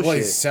sees bullshit, Well,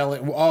 he's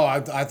selling. Oh, I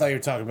thought you were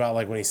talking about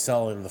like when he's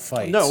selling the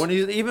fights. no,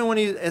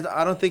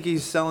 I don't think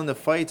he's selling the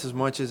fights as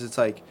much as it's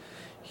like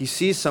he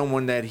sees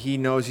someone that he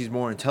knows he's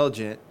more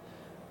intelligent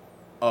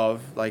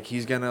of, like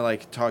he's gonna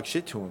like talk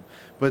shit to him.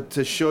 But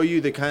to show you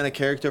the kind of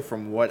character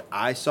from what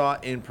I saw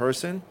in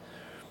person,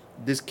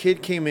 this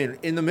kid came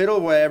in the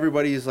middle where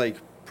everybody is like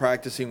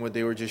practicing what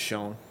they were just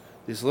shown.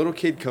 This little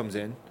kid comes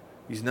in.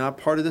 He's not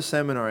part of the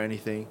seminar or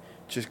anything.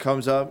 Just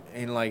comes up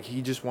and like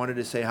he just wanted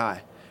to say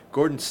hi.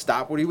 Gordon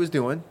stopped what he was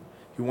doing.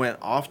 He went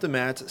off the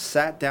mats,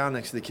 sat down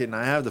next to the kid, and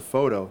I have the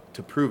photo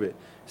to prove it.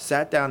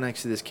 Sat down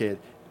next to this kid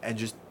and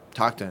just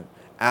talked to him.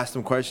 Asked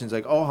him questions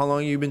like, oh, how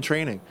long have you been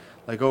training?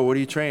 Like, oh, what are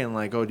you training?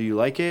 Like, oh, do you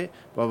like it?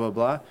 Blah, blah,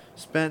 blah.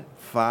 Spent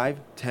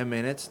 5-10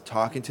 minutes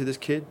talking to this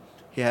kid.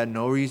 He had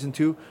no reason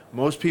to.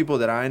 Most people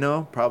that I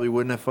know probably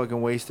wouldn't have fucking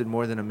wasted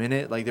more than a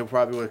minute. Like, they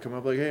probably would have come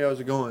up like, hey,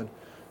 how's it going?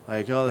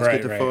 Like, oh, let's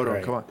get the photo.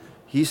 Right. Come on.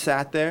 He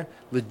sat there,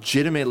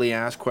 legitimately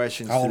asked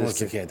questions. How to old this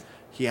was the kid?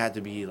 He had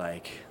to be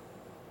like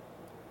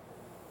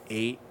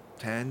 8,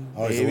 10.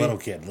 Oh, he's a maybe. little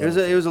kid. It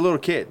was a little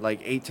kid,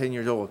 like 8, 10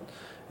 years old.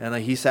 And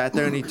like he sat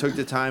there and he took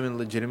the time and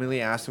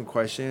legitimately asked him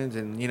questions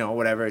and, you know,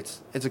 whatever.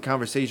 It's a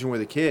conversation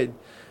with a kid.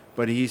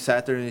 But he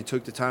sat there and he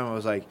took the time. I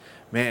was like,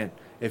 man,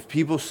 if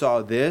people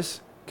saw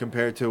this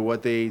compared to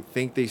what they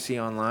think they see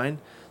online,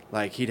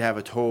 like he'd have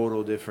a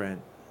total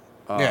different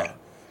Yeah.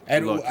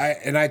 And look.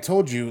 I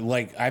told you,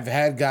 like, I've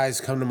had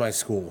guys come to my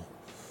school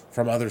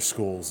from other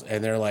schools,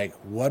 and they're like,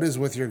 what is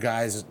with your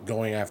guys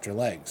going after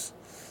legs?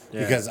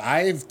 Yeah. Because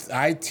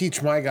I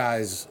teach my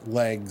guys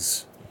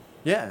legs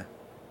Yeah.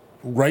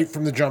 right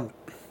from the jump.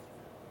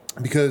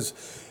 Because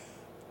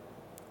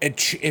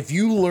if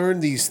you learn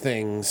these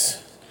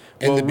things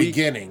in the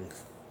beginning,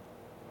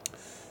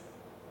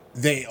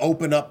 they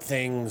open up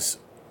things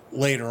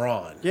later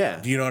on. Yeah.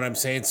 Do you know what I'm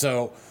saying?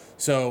 So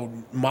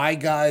my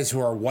guys who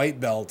are white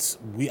belts,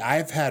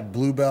 I've had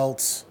blue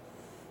belts,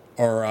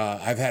 or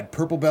I've had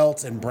purple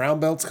belts and brown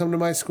belts come to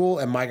my school,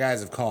 and my guys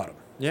have caught them.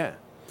 Yeah.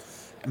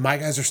 And my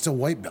guys are still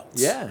white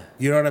belts. Yeah.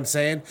 You know what I'm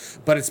saying?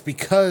 But it's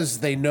because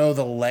they know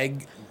the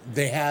leg.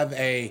 They have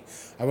I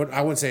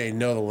wouldn't say they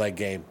know the leg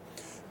game,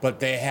 but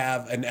they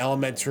have an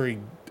elementary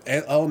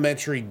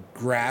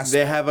grasp.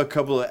 They have a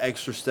couple of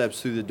extra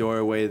steps through the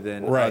doorway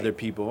than Right. other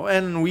people.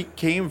 And we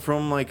came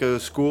from like a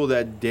school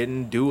that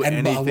didn't do And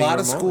anything a lot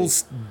of remotely.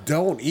 schools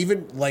don't.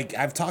 Even like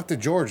I've talked to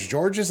George.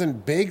 George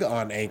isn't big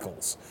on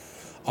ankles.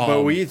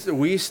 But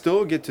we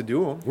still get to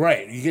do them.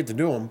 Right, you get to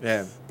do them.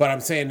 Yeah. But I'm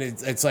saying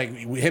it's like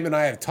him and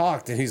I have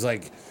talked, and he's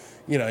like,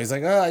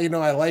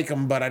 I like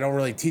him, but I don't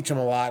really teach him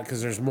a lot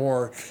because there's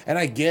more. And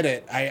I get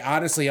it. I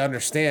honestly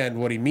understand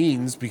what he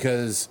means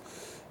because,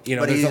 You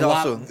know, But there's he's a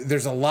lot. also-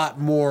 There's a lot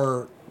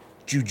more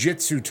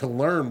jujitsu to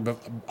learn,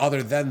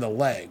 other than the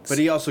legs. But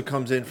he also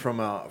comes in from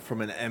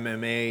an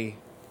MMA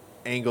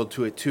angle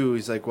to it too.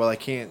 He's like, well, I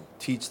can't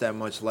teach that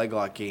much leg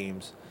lock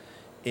games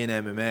in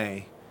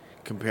MMA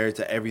compared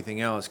to everything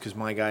else because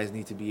my guys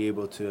need to be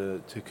able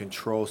to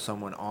control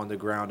someone on the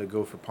ground to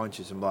go for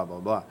punches and blah blah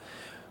blah.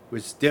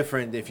 Which is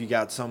different if you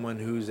got someone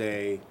who's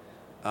a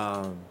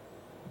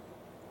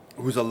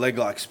leg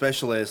lock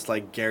specialist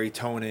like Gary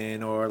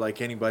Tonin or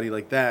like anybody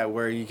like that,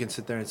 where you can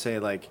sit there and say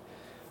like,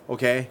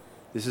 okay,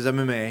 this is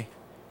MMA.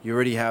 You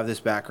already have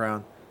this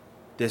background.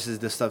 This is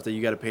the stuff that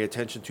you got to pay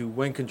attention to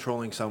when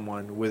controlling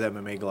someone with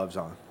MMA gloves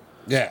on.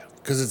 Yeah,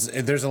 because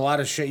there's a lot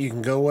of shit you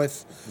can go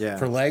with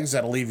for legs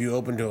that'll leave you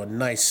open to a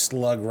nice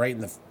slug right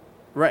in the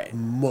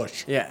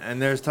mush. Yeah,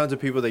 and there's tons of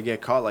people that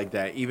get caught like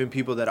that, even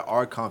people that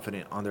are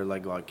confident on their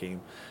leg lock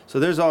game. So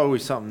there's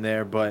always something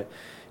there. But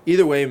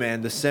either way,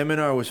 man, the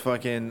seminar was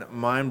fucking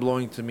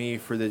mind-blowing to me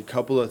for the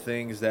couple of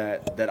things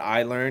that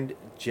I learned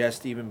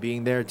just even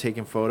being there,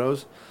 taking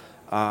photos.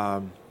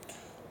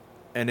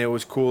 And it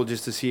was cool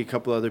just to see a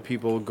couple other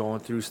people going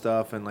through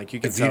stuff, and like you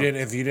can tell.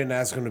 If you didn't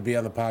ask him to be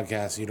on the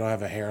podcast, you don't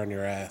have a hair on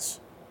your ass.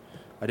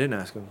 I didn't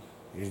ask him.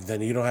 Then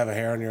you don't have a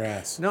hair on your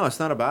ass. No, it's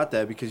not about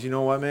that, because you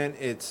know what, man?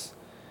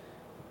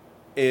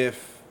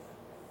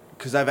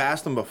 Because I've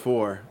asked him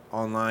before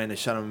online, I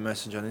shot him a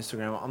message on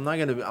Instagram. I'm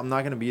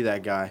not gonna be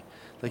that guy.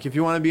 Like, if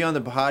you want to be on the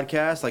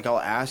podcast, like, I'll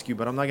ask you,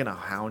 but I'm not gonna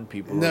hound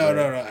people.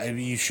 No.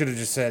 You should have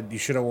just said, you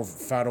should have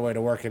found a way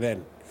to work it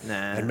in.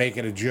 Nah. And make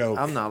it a joke.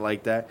 I'm not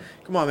like that.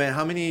 Come on, man.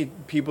 How many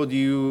people do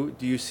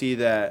you see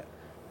that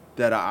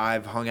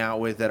I've hung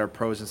out with that are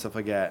pros and stuff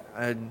like that?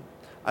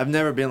 I've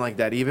never been like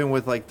that. Even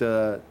with like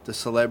the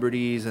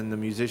celebrities and the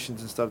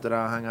musicians and stuff that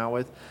I hung out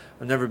with,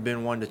 I've never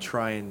been one to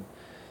try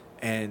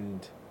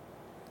and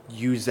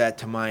use that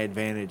to my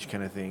advantage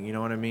kind of thing. You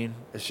know what I mean?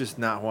 It's just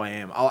not who I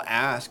am. I'll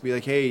ask, be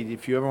like, hey,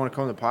 if you ever want to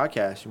come on the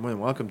podcast, you're more than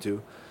welcome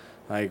to.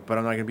 Like, but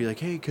I'm not gonna be like,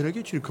 hey, can I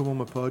get you to come on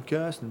my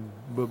podcast and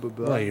blah blah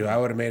blah. No, I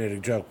would have made it a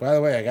joke. By the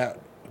way, I got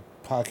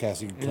a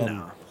podcast. You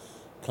can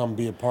come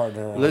be a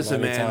partner. Listen,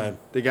 man, anytime.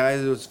 the guy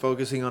that was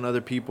focusing on other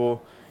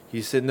people,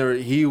 he's sitting there.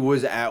 He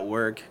was at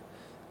work,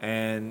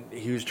 and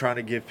he was trying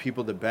to give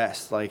people the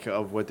best, like,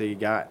 of what they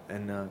got.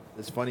 And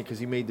it's funny because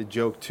he made the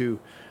joke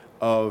too,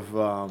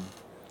 of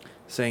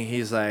saying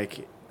he's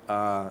like,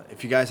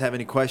 if you guys have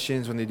any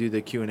questions when they do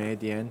the Q&A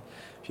at the end.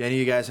 If any of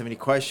you guys have any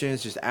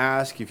questions, just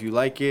ask. If you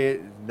like it,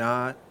 if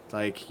not,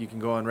 like, you can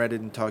go on Reddit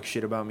and talk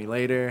shit about me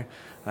later.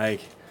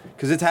 Like,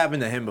 because it's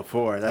happened to him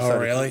before. That's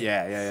really?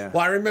 Yeah.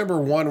 Well, I remember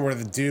one where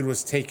the dude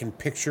was taking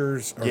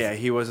pictures.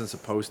 He wasn't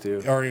supposed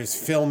to. Or he was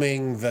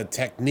filming the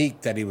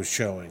technique that he was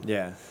showing.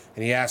 Yeah.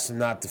 And he asked him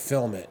not to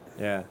film it.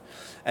 Yeah.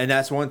 And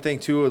that's one thing,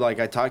 too. Like,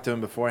 I talked to him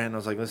beforehand. I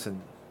was like,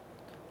 listen,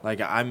 like,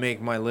 I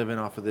make my living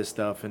off of this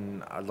stuff,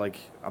 and,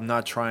 I'm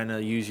not trying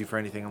to use you for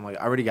anything. I'm like,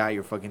 I already got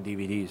your fucking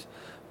DVDs.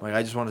 Like,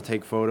 I just want to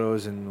take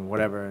photos and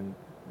whatever and,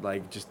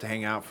 like, just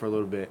hang out for a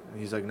little bit. And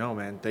he's like, no,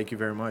 man, thank you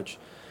very much.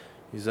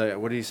 He's like,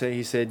 what did he say?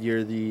 He said,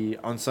 you're the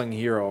unsung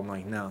hero. I'm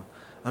like, no.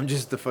 I'm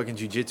just the fucking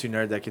jiu-jitsu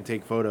nerd that can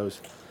take photos.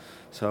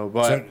 So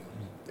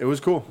it was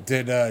cool.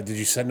 Did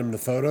you send him the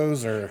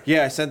photos? Or?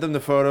 Yeah, I sent them the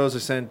photos. I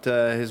sent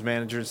his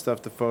manager and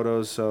stuff the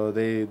photos, so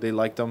they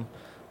liked them.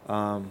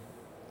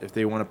 If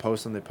they want to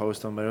post them, they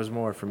post them. But it was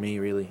more for me,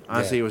 really.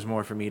 Honestly, It was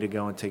more for me to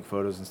go and take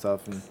photos and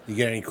stuff. And you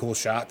get any cool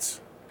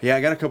shots? Yeah,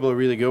 I got a couple of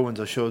really good ones.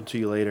 I'll show it to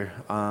you later.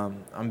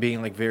 I'm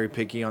being, like, very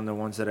picky on the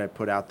ones that I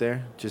put out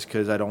there just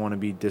because I don't want to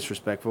be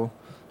disrespectful.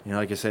 You know,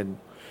 like I said,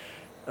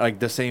 like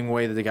the same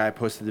way that the guy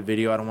posted the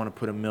video, I don't want to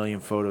put a million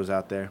photos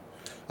out there.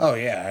 Oh,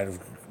 yeah.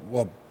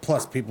 Well,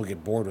 plus people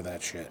get bored with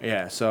that shit.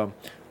 Yeah, so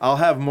I'll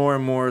have more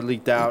and more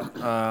leaked out,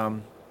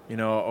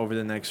 over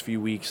the next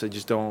few weeks. I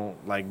just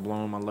don't like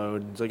blowing my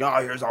load. It's like,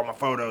 oh, here's all my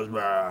photos,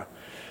 blah.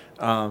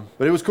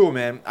 But it was cool,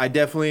 man. I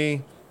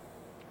definitely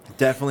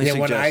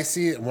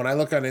suggest. When I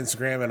look on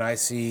Instagram and I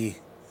see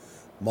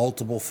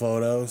multiple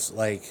photos,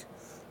 like,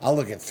 I'll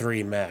look at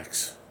 3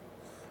 max.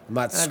 I'm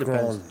not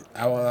scrolling.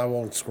 I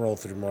won't scroll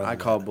through more. I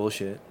call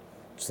bullshit.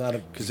 It's not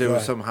because there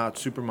was some hot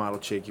supermodel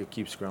chick. You'll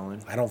keep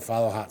scrolling. I don't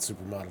follow hot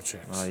supermodel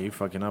chicks. Oh, you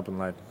fucking up in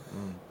life.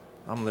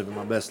 I'm living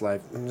my best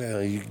life. Yeah,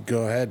 you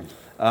go ahead.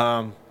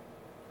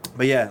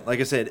 But yeah, like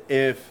I said,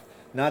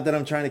 not that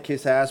I'm trying to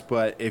kiss ass,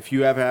 but if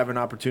you ever have an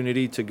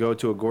opportunity to go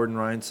to a Gordon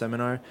Ryan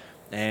seminar,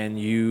 and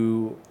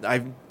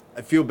I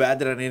feel bad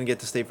that I didn't get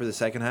to stay for the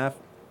second half,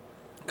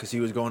 because he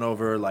was going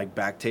over like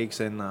back takes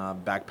and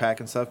backpack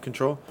and stuff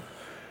control,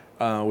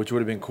 which would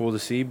have been cool to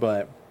see.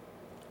 But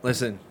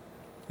listen,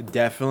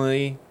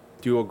 definitely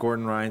do a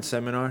Gordon Ryan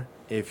seminar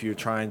if you're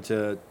trying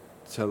to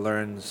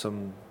learn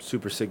some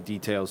super sick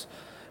details.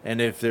 And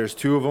if there's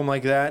 2 of them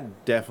like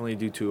that, definitely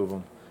do 2 of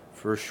them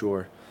for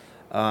sure.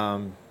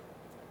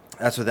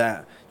 That's with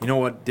that. You know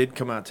what did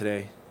come out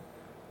today?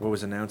 What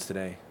was announced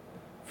today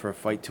for a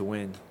fight to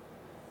win?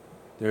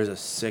 There's a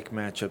sick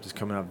matchup that's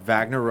coming up.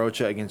 Wagner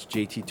Rocha against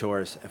JT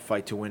Torres, a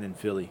fight to win in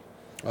Philly.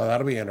 Oh,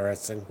 that'll be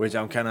interesting. Which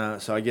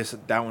so I guess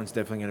that one's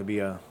definitely going to be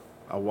a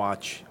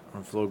watch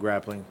on Flow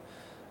Grappling.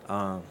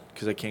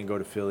 because I can't go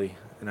to Philly,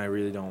 and I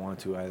really don't want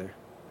to either.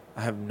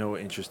 I have no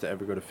interest to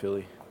ever go to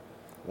Philly.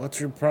 What's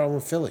your problem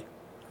with Philly?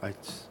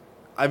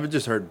 I've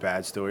just heard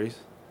bad stories.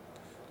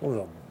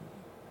 Well,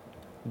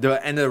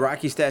 The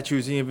Rocky statue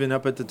isn't even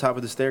up at the top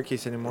of the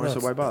staircase anymore, so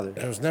why bother?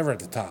 It was never at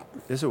the top.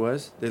 Yes, it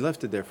was. They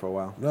left it there for a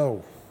while.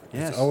 No.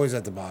 Yes. It's always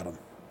at the bottom.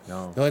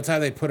 No. The only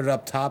time they put it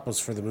up top was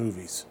for the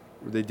movies.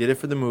 They did it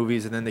for the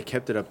movies, and then they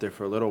kept it up there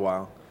for a little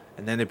while,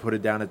 and then they put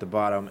it down at the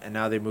bottom, and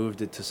now they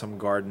moved it to some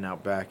garden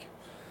out back.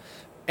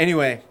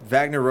 Anyway,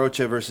 Wagner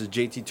Rocha versus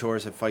JT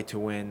Torres at Fight to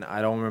Win.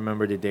 I don't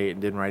remember the date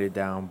and didn't write it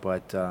down,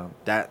 but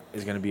that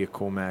is going to be a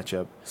cool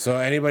matchup. So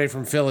anybody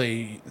from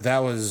Philly, that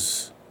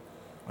was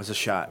It's a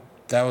shot.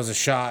 a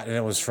shot, and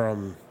it was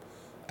from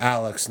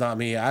Alex, not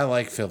me. I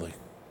like Philly.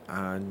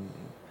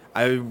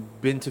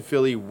 I've been to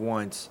Philly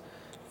once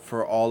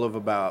for all of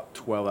about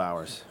 12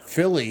 hours.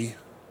 Philly,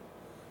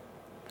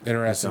 It's the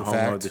interesting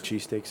home of the fact,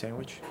 cheesesteak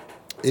sandwich.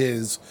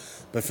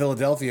 but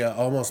Philadelphia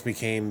almost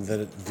became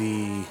the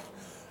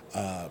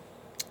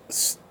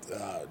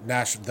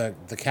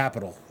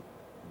capital,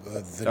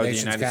 the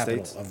nation's United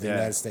capital States? of the Yeah.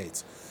 United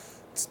States.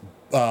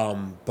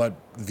 But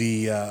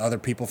the other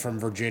people from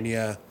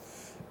Virginia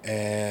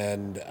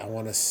and I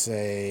want to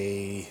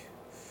say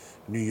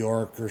New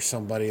York or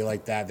somebody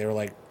like that, they were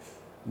like,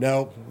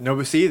 nope. No,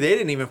 but see, they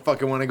didn't even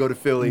fucking want to go to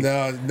Philly.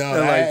 No,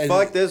 They're like,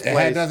 fuck this It had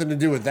place. nothing to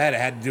do with that. It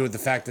had to do with the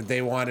fact that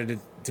they wanted it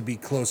to be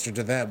closer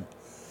to them.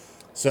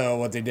 So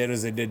what they did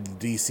is they did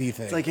the DC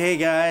thing. It's like, hey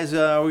guys,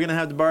 we're gonna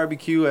have the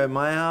barbecue at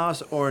my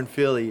house or in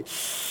Philly.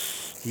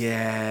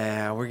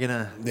 Yeah, we're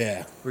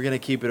gonna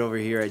keep it over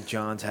here at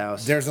John's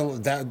house.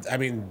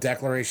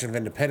 Declaration of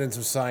Independence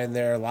was signed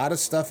there. A lot of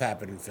stuff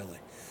happened in Philly.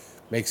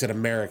 Makes it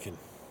American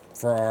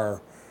for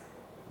our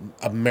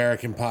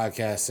American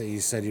podcast that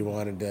you said you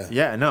wanted to.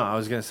 Yeah, no, I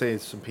was gonna say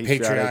some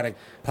Patriotic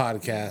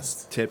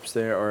podcast. tips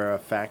there or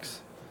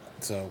facts.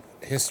 So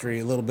history,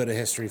 a little bit of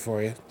history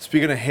for you.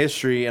 Speaking of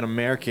history and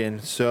American,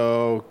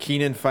 so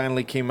Keenan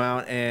finally came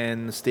out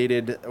and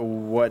stated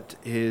what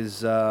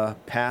his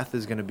path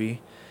is going to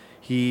be.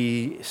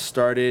 He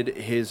started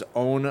his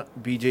own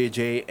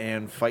BJJ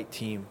and fight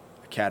team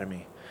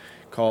academy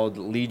called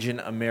Legion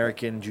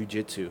American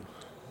Jiu-Jitsu.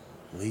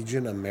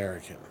 Legion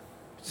American.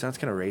 Sounds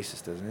kind of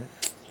racist, doesn't it?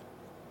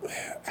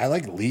 I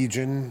like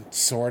Legion,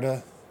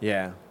 sorta.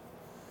 Yeah.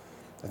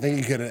 I think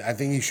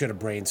you should have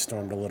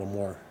brainstormed a little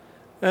more.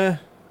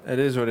 It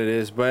is what it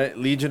is. But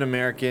Legion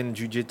American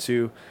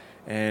Jiu-Jitsu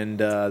and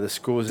the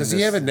school is Does in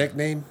he this have a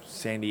nickname?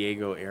 San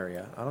Diego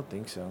area. I don't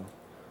think so.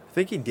 I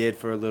think he did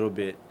for a little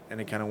bit,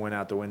 and it kind of went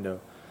out the window.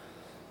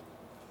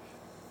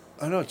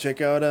 I don't know. Check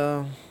out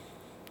the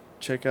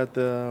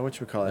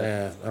whatchamacallit.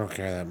 Yeah, I don't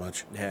care that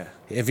much. Yeah.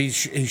 If he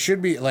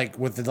should be like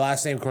with the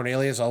last name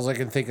Cornelius. All I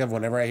can think of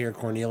whenever I hear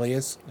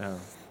Cornelius No.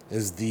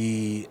 is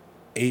the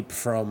ape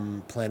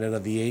from Planet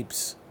of the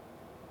Apes.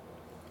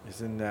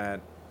 Isn't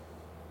that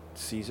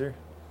Caesar?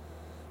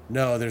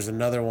 No, there's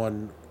another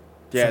one.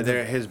 Yeah,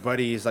 his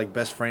buddy, his like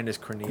best friend is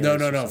Cornelius.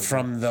 No.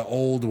 From the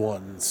old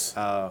ones.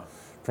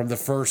 From the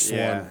first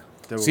Yeah,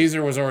 one.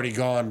 Caesar was already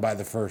gone by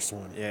the first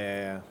one.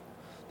 Yeah.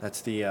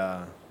 That's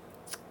the.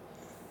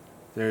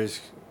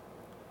 There's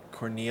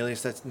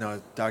Cornelius. That's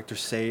Dr.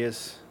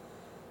 Sayus.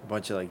 A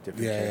bunch of like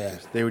different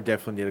characters. They would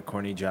definitely did a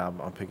corny job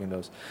on picking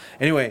those.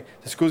 Anyway,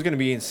 the school's gonna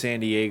be in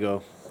San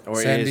Diego.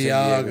 Or San it is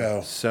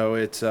Diego. So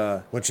it's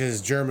which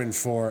is German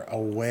for a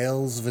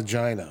whale's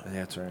vagina.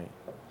 That's right.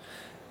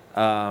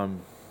 I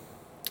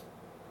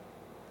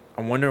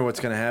wonder what's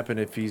gonna happen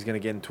if he's gonna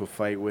get into a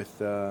fight with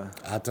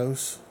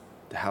Atos?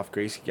 the Half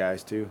Gracie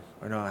guys too.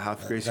 Or no,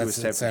 Half Gracie was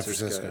That's San in San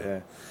Francisco. Francisco.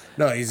 Yeah.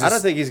 No, he's I just,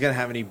 don't think he's gonna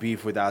have any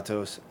beef with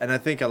Atos, and I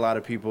think a lot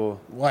of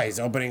people. why he's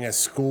opening a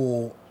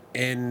school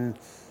in.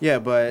 Yeah,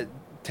 but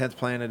 10th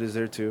Planet is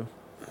there too.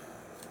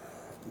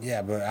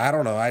 Yeah, but I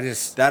don't know.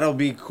 That'll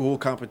be cool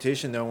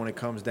competition though when it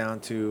comes down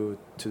to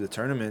the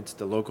tournaments,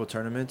 the local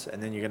tournaments,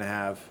 and then you're gonna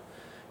have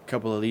a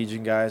couple of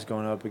Legion guys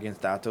going up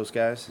against Atos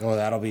guys. Oh,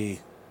 that'll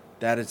be.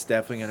 That is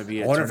definitely gonna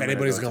be. I wonder if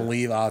anybody's gonna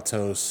leave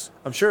Atos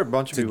I'm sure a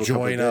bunch of to people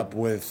join couple up did.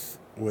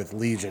 with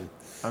Legion.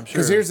 I'm sure.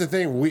 Because here's the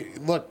thing: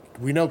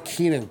 we know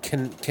Keenan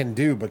can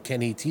do, but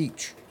can he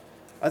teach?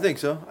 I think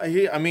so.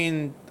 I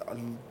mean,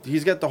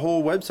 he's got the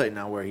whole website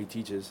now where he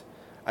teaches.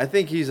 I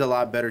think he's a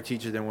lot better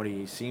teacher than what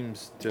he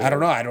seems to. I don't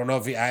know. I don't know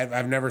if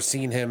I've never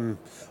seen him.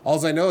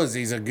 All I know is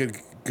he's a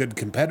good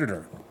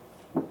competitor.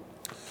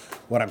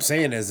 What I'm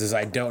saying is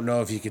I don't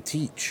know if he could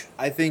teach.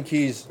 I think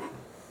he's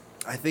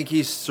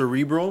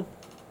cerebral,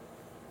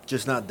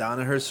 just not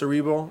Danaher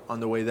cerebral on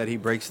the way that he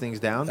breaks things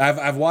down.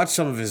 I've watched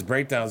some of his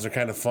breakdowns. They're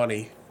kind of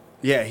funny.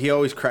 Yeah, he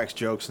always cracks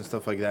jokes and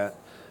stuff like that.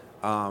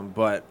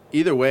 But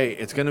either way,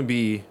 it's gonna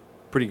be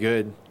pretty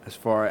good as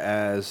far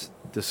as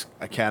this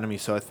academy.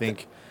 So I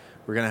think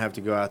we're gonna have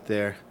to go out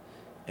there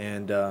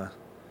and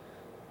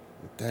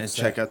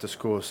check out the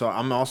school. So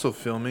I'm also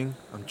filming.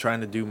 I'm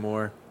trying to do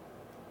more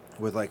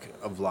with like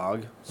a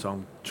vlog. So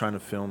I'm trying to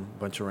film a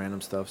bunch of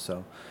random stuff.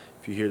 So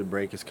if you hear the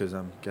break, it's because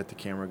I'm got the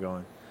camera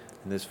going,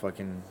 and this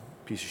fucking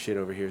piece of shit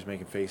over here is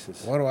making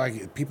faces. What do I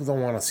get? People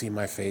don't want to see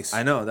my face.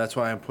 I know. That's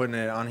why I'm putting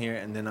it on here,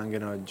 and then I'm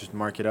going to just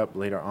mark it up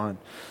later on.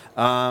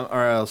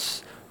 Or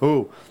else,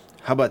 how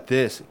about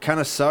this? It kind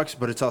of sucks,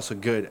 but it's also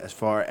good as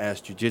far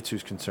as jiu-jitsu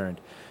is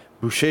concerned.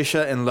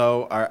 Buchecha and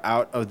Lowe are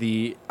out of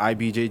the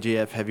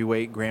IBJJF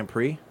Heavyweight Grand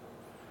Prix.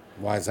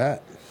 Why is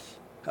that?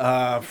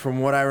 From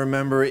what I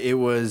remember, it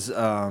was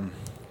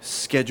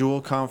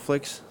schedule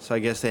conflicts. So I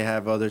guess they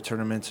have other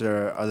tournaments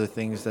or other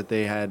things that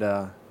they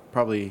had,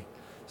 probably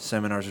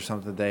seminars or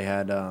something that they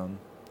had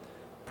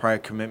prior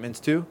commitments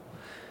to.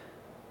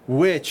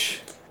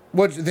 Which,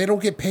 What they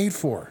don't get paid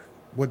for?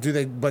 What do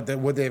they? But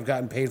would they have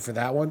gotten paid for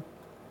that one?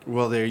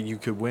 well, there you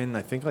could win,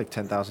 I think, like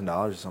 $10,000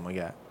 or something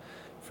like that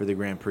for the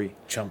Grand Prix.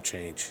 Chump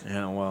change.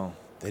 Yeah, well.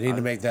 They need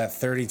to make that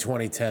 30,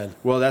 20, 10.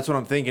 Well, that's what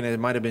I'm thinking. It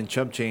might have been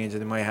chump change,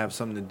 and it might have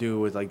something to do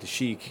with like the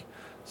Sheik.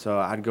 So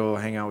I'd go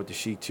hang out with the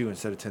Sheik too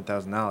instead of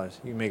 $10,000.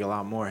 You can make a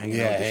lot more hanging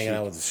out with the hanging Sheik.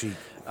 out with the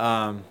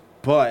Sheik.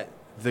 But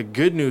the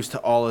good news to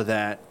all of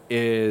that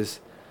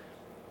is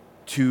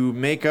to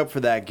make up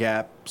for that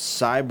gap,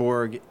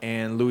 Cyborg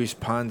and Luis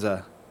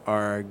Panza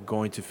are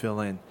going to fill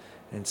in.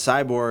 And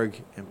Cyborg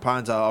and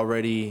Panza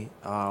already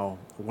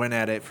went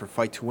at it for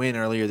Fight to Win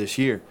earlier this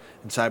year,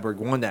 and Cyborg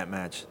won that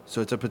match. So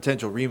it's a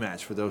potential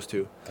rematch for those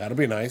two. That'll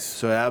be nice.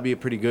 So that'll be a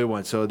pretty good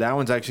one. So that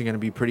one's actually going to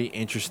be pretty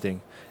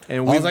interesting.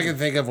 And All I can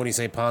think of when you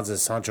say Panza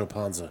is Sancho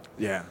Panza.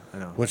 yeah, I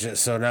know. Which is,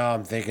 so now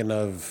I'm thinking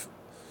of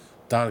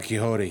Don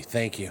Quixote.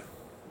 Thank you.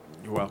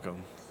 You're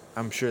welcome.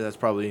 I'm sure that's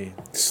probably,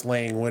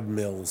 Slaying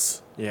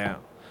windmills. yeah,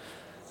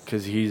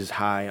 because he's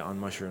high on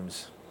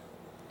mushrooms.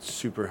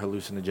 Super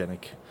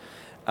hallucinogenic.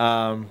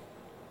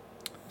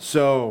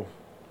 So,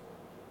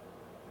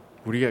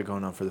 what do you got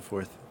going on for the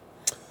 4th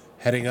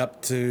Heading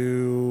up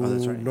to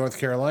that's right. North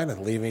Carolina,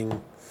 leaving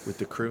with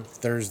the crew?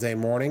 Thursday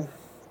morning.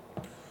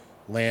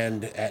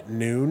 Land at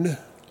noon.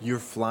 You're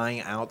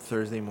flying out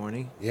Thursday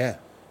morning? Yeah.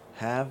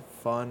 Have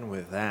fun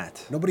with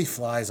that. Nobody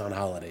flies on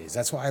holidays.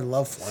 That's why I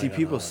love flying. See, on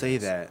people say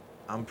holidays. that.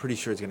 I'm pretty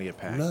sure it's going to get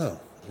packed. No.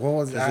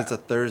 Well, Because it's a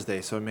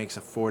Thursday, so it makes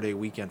a 4-day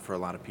weekend for a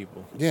lot of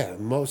people. yeah,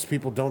 most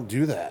people don't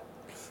do that.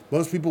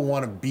 Most people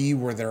want to be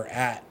where they're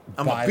at.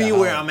 I'm by going to the be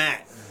where holiday.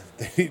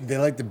 I'm at. They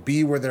like to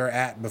be where they're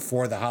at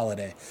before the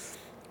holiday.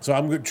 So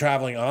I'm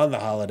traveling on the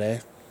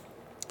holiday.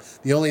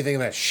 The only thing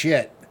that's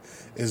shit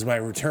is my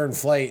return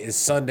flight is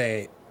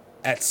Sunday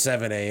at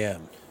 7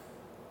 a.m.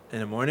 In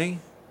the morning?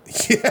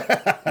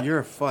 Yeah. You're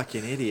a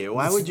fucking idiot.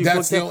 Why would you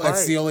book that flight?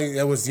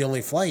 That was the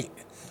only flight.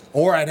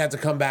 Or I'd have to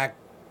come back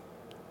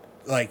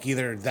like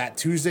either that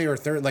Tuesday or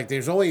third. Like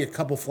there's only a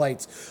couple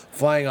flights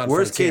flying on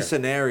Worst Frontier. case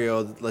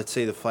scenario, let's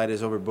say the flight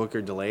is overbooked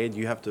or delayed,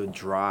 you have to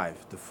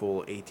drive the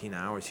full 18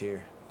 hours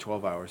here.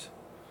 12 hours.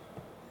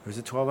 Or is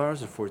it 12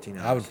 hours or 14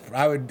 hours?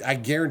 I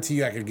guarantee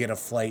you I could get a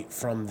flight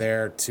from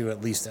there to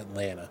at least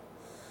Atlanta.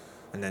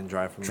 And then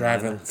drive from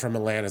Driving Atlanta? from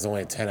Atlanta is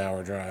only a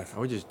 10-hour drive. I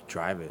would just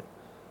drive it.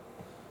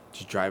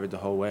 Just drive it the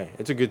whole way.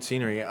 It's a good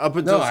scenery. Up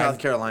until South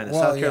Carolina.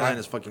 well, South yeah,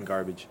 Carolina's fucking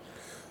garbage.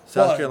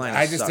 South Well, Carolina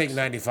I just sucks. take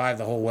 95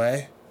 the whole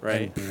way.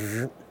 Right.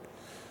 and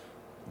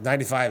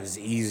 95 is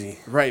easy.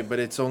 Right, but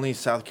it's only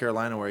South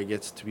Carolina where it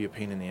gets to be a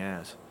pain in the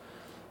ass.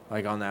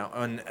 Like on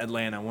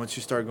Atlanta. Once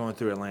you start going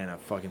through Atlanta,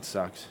 it fucking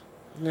sucks.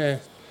 Yeah.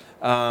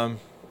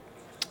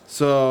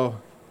 So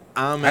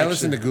I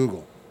listen to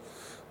Google.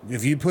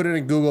 If you put it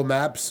in Google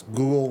Maps,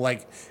 Google,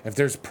 like, if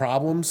there's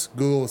problems,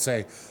 Google will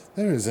say,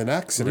 there is an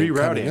accident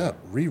coming Rerouting. up.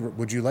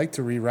 Would you like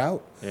to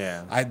reroute?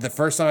 Yeah. The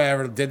first time I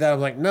ever did that, I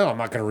was like, no, I'm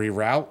not going to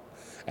reroute.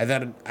 And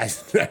then I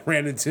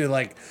ran into,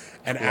 like,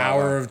 an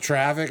hour of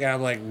traffic, and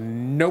I'm like,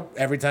 nope.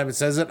 Every time it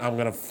says it, I'm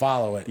going to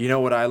follow it. You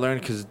know what I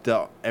learned? Because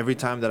every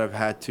time that I've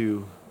had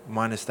to,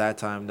 minus that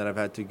time that I've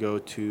had to go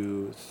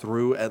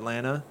through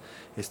Atlanta,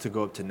 is to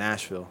go up to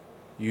Nashville.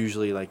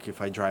 Usually, like,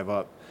 if I drive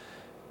up,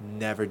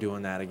 never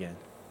doing that again.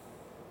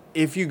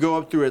 If you go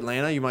up through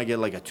Atlanta, you might get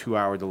like a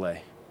 2-hour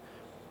delay.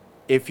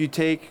 If you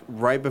take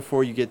right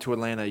before you get to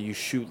Atlanta, you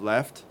shoot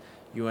left,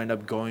 you end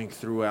up going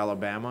through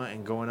Alabama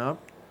and going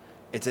up.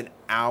 It's an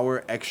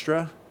hour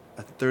extra,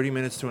 30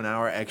 minutes to an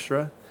hour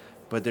extra,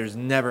 but there's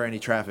never any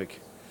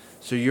traffic.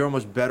 So you're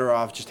almost better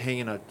off just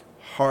hanging a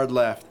hard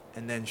left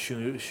and then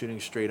shooting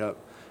straight up,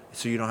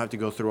 so you don't have to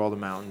go through all the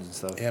mountains and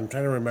stuff. Yeah, I'm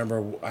trying to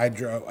remember. I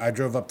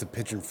drove up to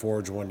Pigeon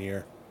Forge one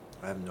year.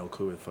 I have no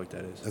clue what the fuck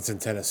that is. That's in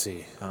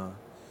Tennessee.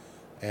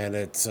 And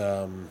it's,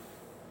 I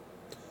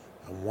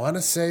want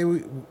to say we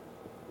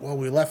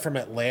left from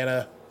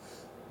Atlanta.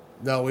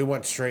 No, we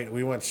went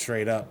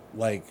straight up,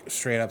 like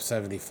straight up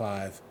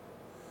 75.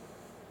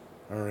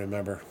 I don't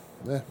remember.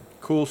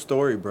 Cool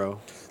story, bro.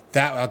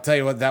 That, I'll tell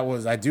you what that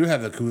was. I do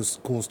have the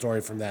cool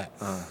story from that.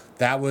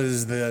 That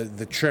was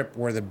the trip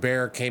where the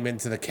bear came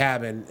into the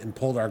cabin and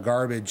pulled our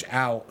garbage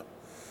out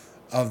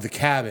of the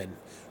cabin,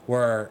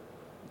 where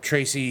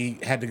Tracy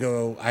had to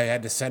go. I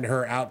had to send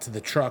her out to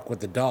the truck with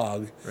the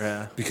dog.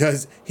 Yeah.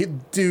 Because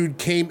dude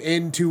came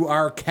into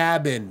our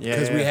cabin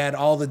because we had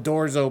all the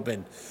doors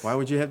open. Why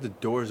would you have the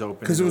doors open?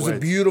 Because in it the was a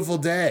woods? beautiful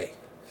day.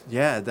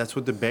 Yeah, that's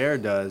what the bear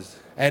does.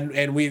 And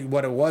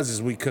what it was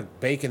is we cooked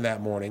bacon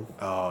that morning.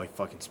 Oh, I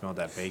fucking smelled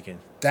that bacon.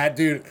 That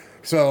dude.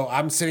 So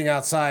I'm sitting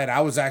outside.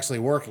 I was actually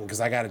working because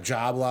I got a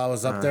job while I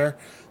was up there.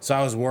 So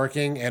I was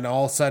working, and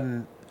all of a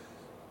sudden,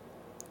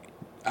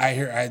 I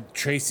hear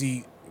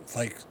Tracy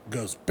like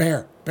goes,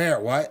 "Bear, bear,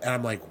 what?" And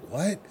I'm like,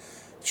 "What?"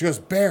 She goes,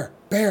 "Bear,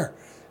 bear,"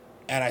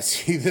 and I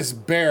see this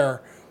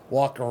bear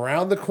walk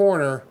around the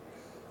corner,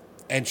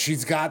 and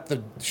she's got the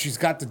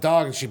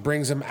dog, and she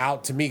brings him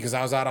out to me because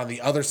I was out on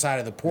the other side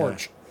of the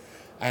porch,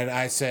 and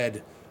I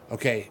said,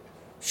 "Okay,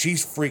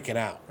 she's freaking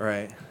out."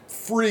 Right.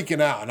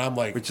 Freaking out, and I'm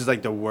like, Which is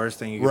like the worst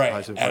thing you could right,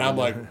 possibly and I'm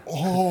do. like,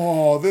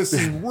 oh, this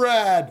is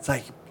rad. It's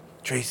like,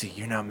 Tracy,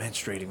 you're not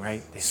menstruating,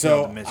 right? They So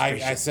smell the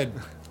menstruation. I said,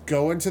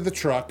 go into the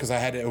truck because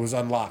it was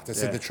unlocked. I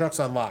said Yeah. the truck's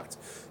unlocked.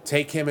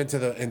 Take him into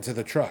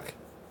the truck.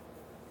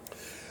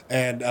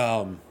 And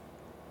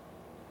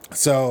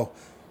so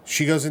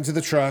she goes into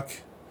the truck,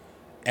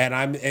 and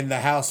I'm in the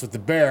house with the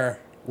bear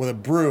with a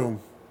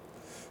broom,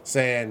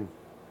 saying,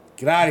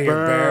 "Get out of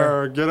here,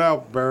 bear! Get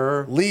out,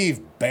 bear. Leave,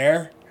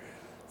 bear!"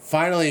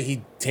 Finally,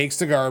 he takes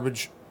the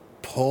garbage,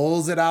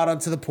 pulls it out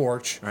onto the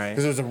porch. Right.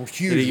 Because it was a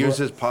huge. Did he use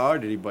his paw or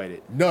did he bite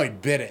it? No, he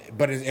bit it,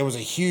 but it was a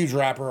huge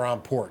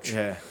wraparound porch.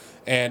 Yeah.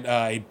 And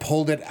he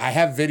pulled it. I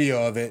have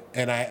video of it,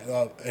 and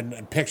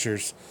and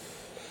pictures.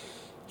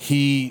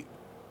 He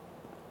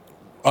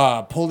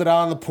pulled it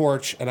out on the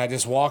porch, and I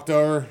just walked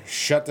over,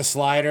 shut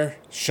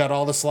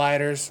all the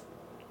sliders.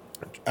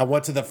 I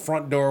went to the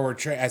front door where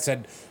I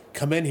said,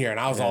 "Come in here," and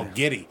I was all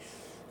giddy.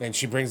 And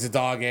she brings the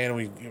dog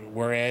in.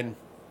 We're in.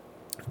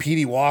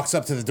 Petey walks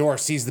up to the door,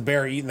 sees the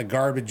bear eating the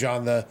garbage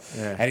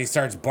and he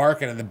starts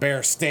barking, and the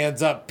bear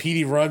stands up.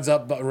 Petey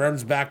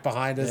runs back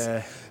behind us.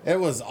 Yeah. It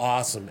was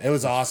awesome. It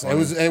was awesome.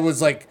 It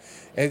was like,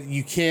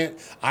 you can't.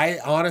 I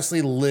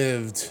honestly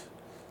lived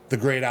the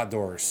great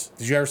outdoors.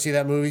 Did you ever see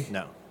that movie?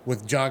 No.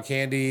 With John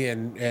Candy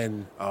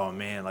and Oh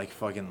man, like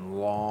fucking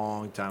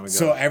long time ago.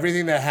 so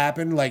everything that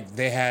happened, like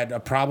they had a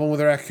problem with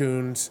the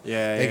raccoons.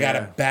 Yeah, They got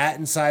yeah. a bat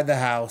inside the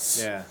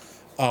house. yeah,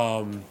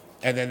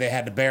 And then they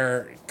had the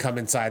bear come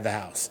inside the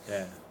house.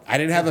 yeah. I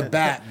didn't have a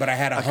bat, but I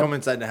had I come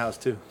inside the house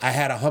too. I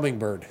had a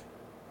hummingbird,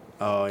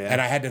 Oh yeah.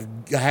 and I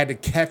had to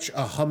catch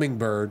a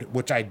hummingbird,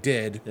 which I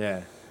did,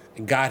 yeah.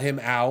 and got him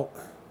out.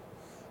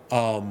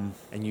 And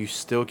you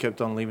still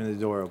kept on leaving the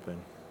door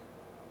open.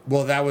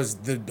 Well,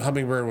 the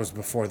hummingbird was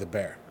before the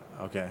bear.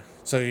 Okay.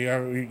 So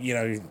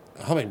a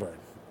hummingbird,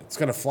 it's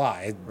gonna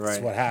fly. That's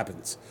Right. what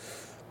happens.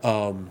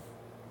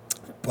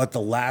 But the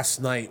last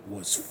night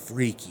was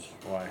freaky.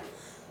 Why?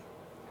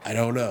 I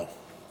don't know.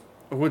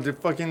 What the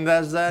fucking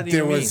does that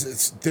even mean?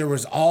 There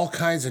was all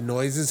kinds of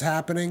noises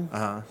happening.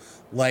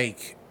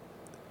 Like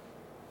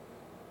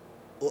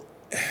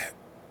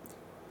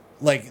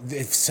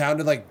it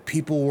sounded like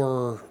people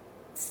were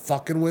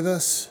fucking with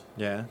us,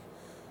 Yeah.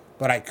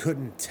 but I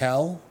couldn't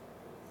tell.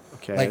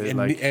 Okay.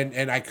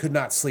 And I could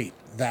not sleep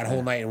that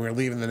whole night, and we were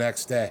leaving the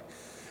next day.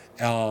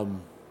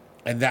 And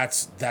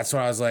that's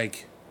when I was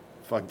like,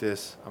 fuck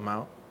this. I'm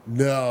out.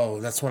 no,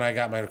 that's when I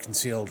got my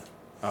concealed.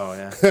 Oh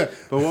yeah. But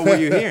what were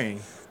you hearing?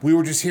 We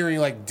were just hearing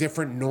like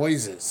different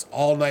noises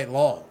all night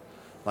long.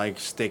 Like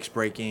sticks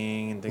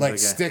breaking and things Like like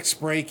that. sticks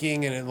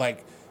breaking, and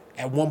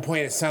at one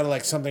point it sounded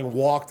like somebody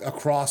walked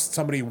across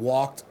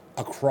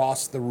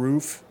the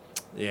roof.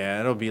 Yeah,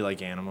 it'll be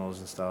like animals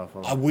and stuff.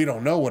 We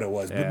don't know what it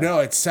was, Yeah. but no,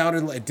 it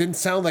didn't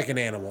sound like an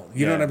animal.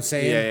 You know what I'm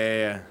saying?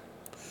 Yeah.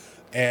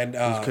 And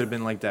It could have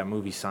been like that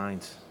movie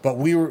Signs. but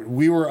we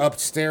were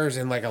upstairs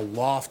in like a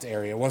loft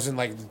area. It wasn't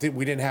like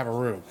we didn't have a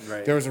room.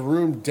 Right. There was a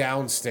room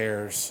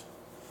downstairs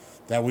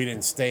that we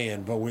didn't stay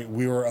in, but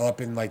we were up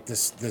in like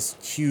this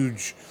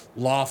huge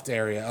loft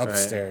area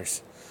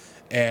upstairs,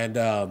 and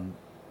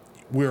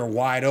we were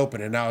wide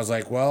open. And I was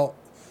like, well,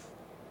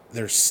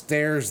 there's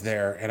stairs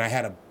there,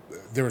 and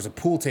there was a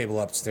pool table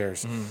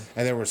upstairs, and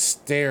there were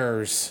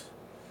stairs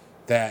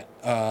that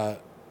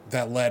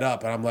led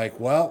up, and I'm like,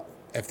 well,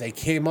 if they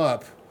came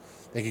up,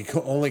 they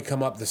could only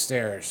come up the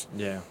stairs.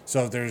 Yeah.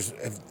 So if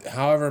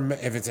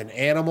it's an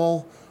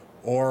animal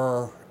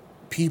or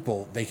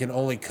people, they can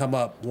only come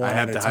up one I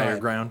have at a the time. higher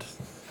ground.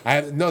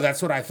 No,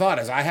 that's what I thought.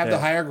 Is I have the Yeah.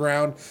 higher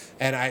ground,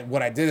 and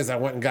what I did is I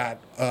went and got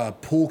a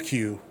pool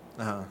cue,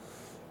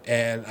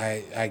 and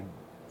I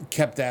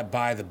kept that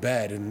by the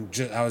bed,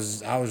 and I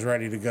was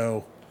ready to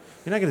go.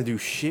 You're not gonna do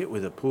shit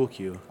with a pool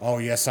cue. Oh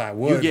yes, I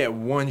would. You get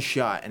one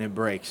shot and it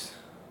breaks.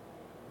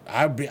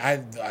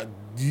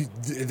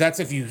 That's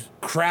if you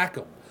crack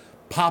them,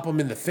 pop them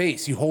in the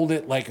face. You hold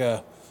it like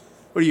a.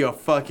 What are you, a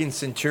fucking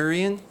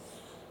centurion?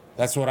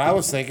 That's what I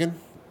was thinking.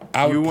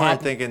 You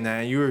weren't thinking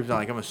that. You were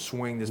like, I'm gonna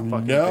swing this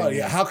fucking No, thing.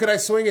 yeah. How could I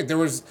swing it? There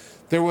was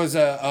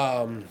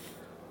a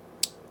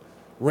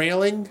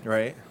railing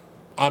Right.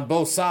 on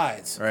both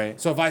sides. Right.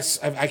 So if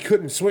I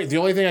couldn't swing, the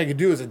only thing I could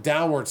do is a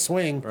downward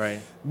swing. Right.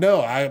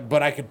 No,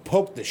 but I could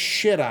poke the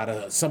shit out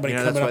of somebody You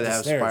know that's coming why up they the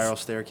have stairs. spiral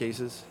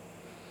staircases?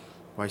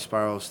 Why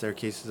spiral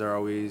staircases are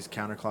always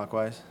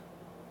counterclockwise?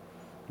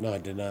 No, I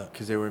did not.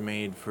 Because they were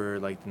made for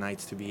like the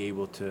knights to be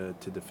able to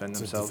defend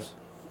themselves.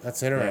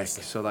 That's Yeah,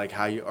 interesting. so like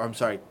how you, or I'm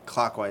sorry,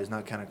 clockwise,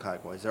 not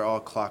counterclockwise. They're all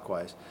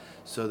clockwise.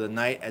 So the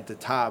knight at the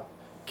top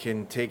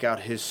can take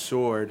out his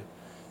sword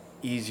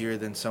easier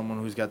than someone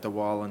who's got the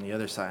wall on the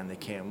other side and they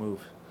can't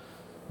move.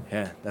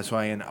 Yeah, that's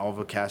why in all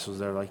the castles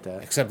they're like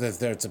that. Except that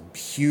there's a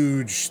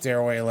huge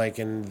stairway, like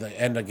in the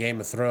end of Game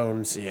of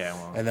Thrones. Yeah,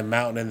 well, And the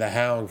Mountain and the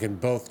Hound can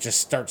both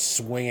just start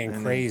swinging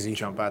and crazy.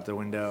 jump out the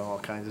window, all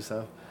kinds of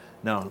stuff.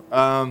 No,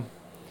 yeah,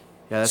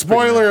 that's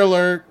pretty Spoiler nice.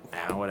 alert.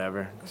 Ah,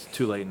 whatever. It's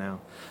too late now.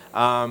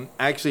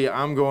 Actually,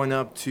 I'm going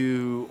up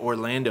to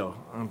Orlando.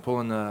 I'm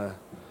pulling a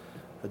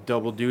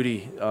double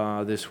duty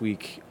this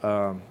week.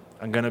 I'm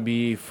going to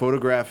be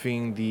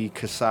photographing the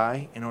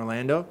Kasai in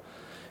Orlando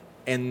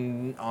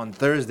and on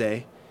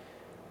Thursday.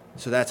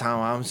 So that's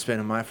how I'm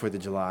spending my 4th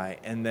of July.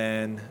 And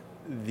then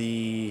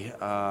the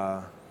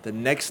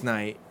next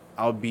night,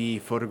 I'll be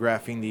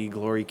photographing the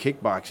Glory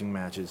kickboxing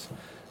matches.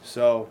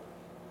 So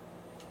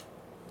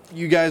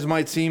you guys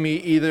might see me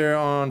either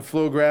on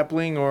Flow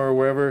Grappling or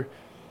wherever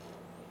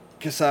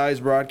Kasai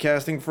is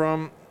broadcasting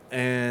from.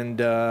 And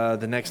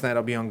the next night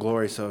I'll be on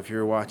Glory. So if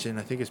you're watching,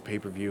 I think it's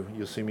pay-per-view.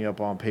 You'll see me up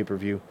on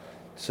pay-per-view.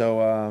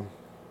 So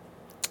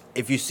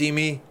if you see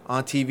me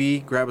on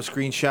TV, grab a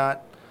screenshot,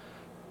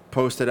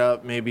 post it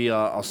up. Maybe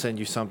I'll send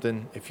you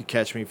something if you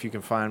catch me, if you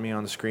can find me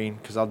on the screen.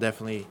 Because I'll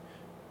definitely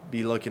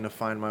be looking to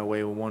find my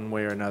way one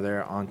way or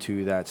another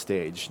onto that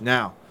stage.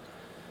 Now,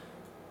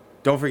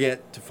 don't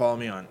forget to follow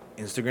me on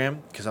Instagram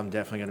because I'm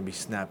definitely going to be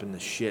snapping the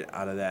shit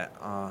out of that.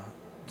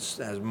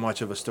 As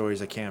much of a story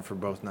as I can for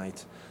both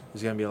nights.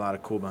 There's going to be a lot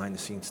of cool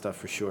behind-the-scenes stuff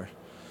for sure.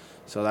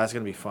 So that's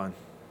going to be fun.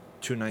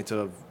 2 nights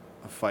of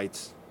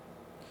fights.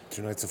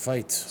 2 nights of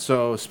fights.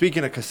 So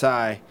speaking of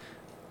Kasai,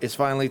 it's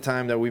finally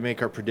time that we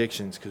make our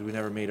predictions because we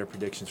never made our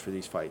predictions for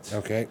these fights.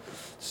 Okay.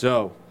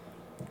 So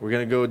we're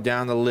going to go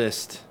down the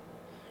list.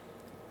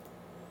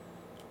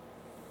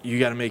 You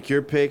got to make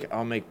your pick.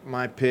 I'll make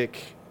my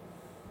pick.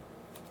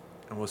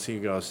 And we'll see how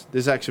it goes.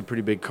 This is actually a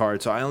pretty big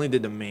card, so I only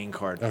did the main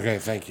card. Okay,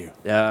 thank you.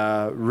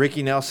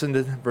 Ricky Nelson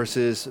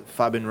versus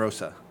Fabian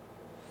Rosa.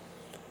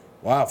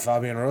 Wow,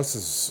 Fabian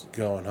Rosa's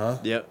going, huh?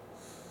 Yep.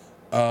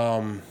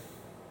 I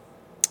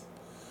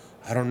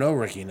don't know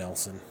Ricky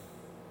Nelson.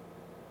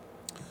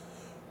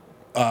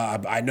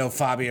 I know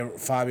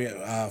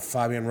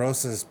Fabian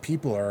Rosa's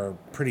people are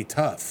pretty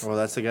tough. Well,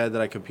 that's the guy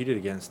that I competed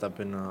against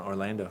up in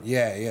Orlando.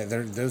 Yeah,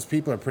 those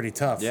people are pretty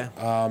tough. Yeah.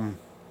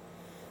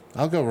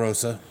 I'll go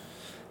Rosa.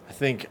 I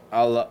think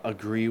I'll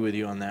agree with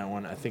you on that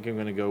one. I think I'm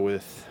going to go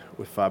with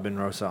Fabian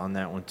Rosa on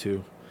that one,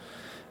 too.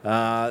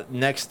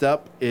 Next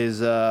up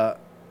is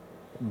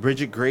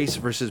Bridget Grace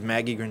versus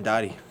Maggie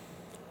Grandotti.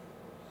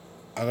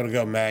 I'm going to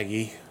go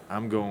Maggie.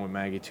 I'm going with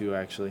Maggie, too,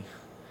 actually.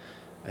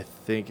 I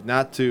think,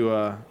 not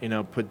to,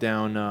 put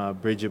down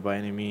Bridget by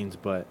any means,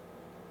 but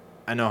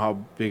I know how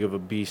big of a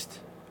beast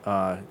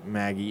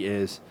Maggie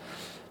is.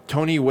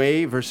 Tony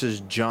Way versus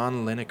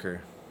John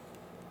Lineker.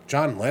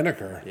 John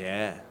Lineker?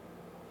 Yeah.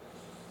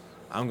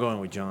 I'm going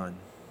with John.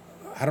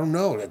 I don't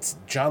know. That's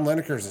John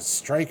Lineker's a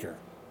striker.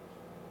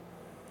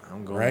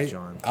 I'm going Right? with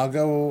John. I'll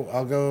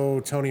go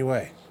Tony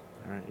Way.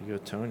 All right, you go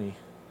Tony.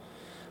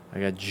 I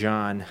got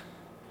John.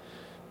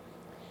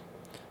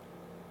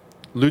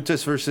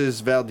 Lutus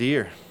versus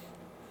Valdir.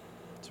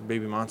 It's a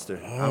Baby Monster.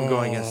 I'm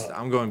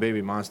going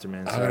Baby Monster,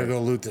 man. I'm Sorry. gonna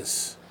go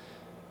Lutus.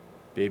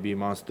 Baby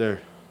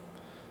Monster.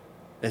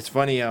 It's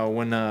funny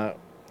when I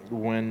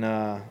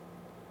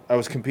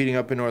was competing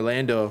up in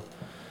Orlando,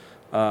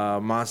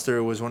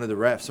 Monster was one of the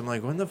refs. I'm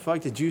like, when the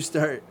fuck did you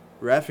start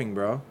reffing,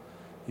 bro?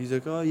 He's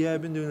like, oh yeah,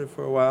 I've been doing it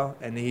for a while.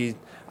 And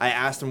I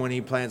asked him when he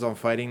plans on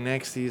fighting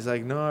next. He's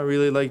like, no, I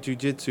really like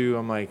jiu-jitsu.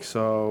 I'm like,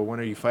 so when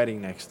are you fighting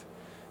next?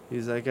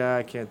 He's like,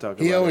 I can't talk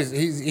about it.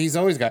 He's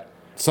always got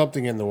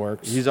something in the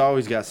works. He's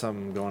always got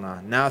something going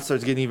on. Now it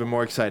starts getting even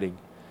more exciting.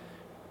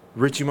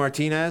 Richie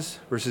Martinez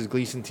versus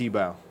Gleason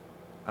Tebow.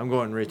 I'm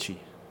going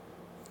Richie.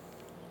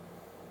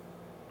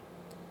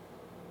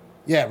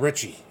 Yeah,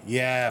 Richie.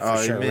 Yeah,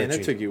 for sure. Man, Richie.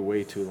 that took you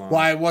way too long. Well,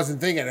 I wasn't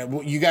thinking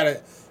it. You got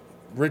to,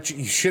 Richie.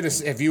 You should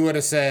have. If you would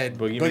have said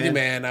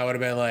Boogeyman, I would have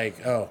been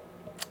like, oh.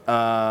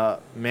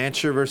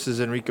 Mancher versus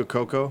Enrico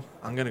Coco.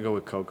 I'm gonna go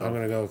with Coco. I'm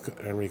gonna go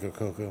Enrico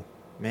Coco.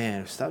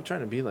 Man, stop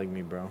trying to be like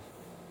me, bro.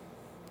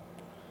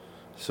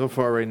 So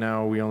far, right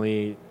now, we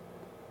only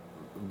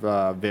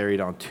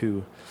varied on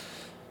 2.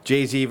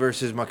 Jay-Z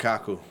versus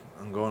Makaku.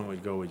 I'm going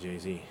with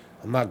Jay-Z.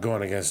 I'm not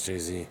going against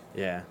Jay-Z.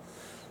 Yeah.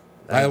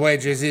 By the way,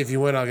 Jay-Z, if you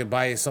win, I'll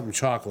buy you something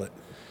chocolate.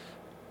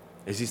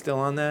 Is he still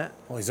on that?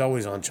 Well, he's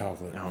always on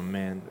chocolate. Oh,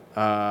 man.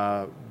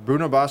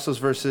 Bruno Bastos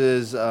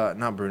versus...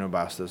 not Bruno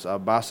Bastos.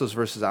 Bastos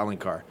versus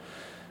Alencar.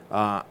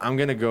 I'm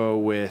going to go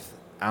with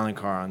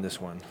Alencar on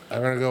this one.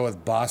 I'm going to go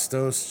with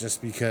Bastos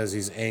just because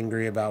he's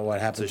angry about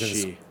what happened It's a to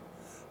she.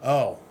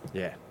 Oh.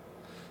 Yeah.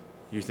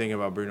 You're thinking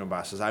about Bruno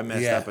Bastos. I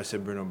messed Yeah. up. I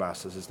said Bruno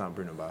Bastos. It's not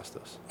Bruno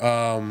Bastos.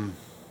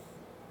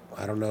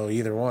 I don't know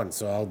either one,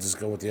 so I'll just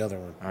go with the other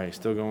one. All right,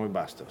 still going with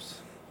Bastos.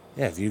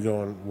 Yeah, if you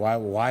going,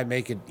 why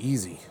make it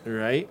easy?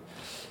 Right?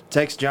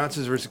 Tex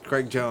Johnson versus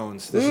Craig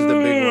Jones. This is the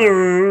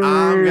big one.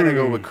 I'm going to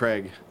go with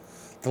Craig.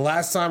 The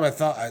last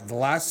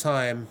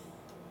time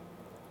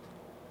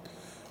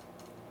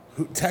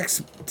who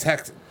Tex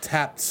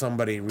tapped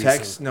somebody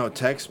recently.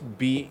 Tex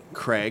beat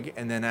Craig,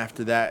 and then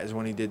after that is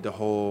when he did the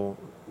whole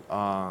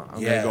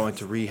I'm gonna go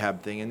into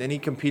rehab thing, and then he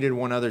competed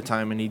one other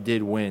time and he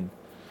did win.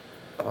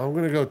 I'm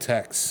gonna go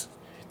Tex.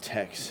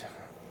 Tex,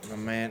 my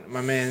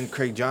man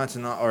Craig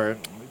Johnson or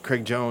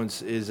Craig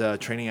Jones is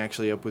training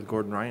actually up with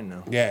Gordon Ryan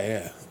now.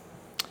 Yeah.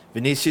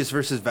 Vinicius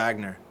versus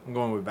Wagner. I'm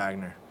going with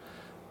Wagner.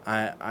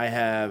 I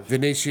have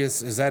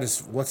Vinicius. Is that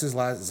his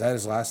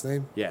last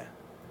name? Yeah.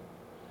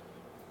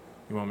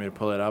 You want me to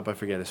pull it up? I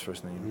forget his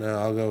first name. No,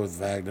 I'll go with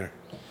Wagner.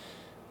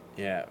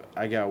 Yeah,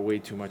 I got way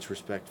too much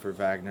respect for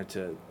Wagner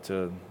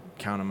to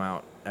count him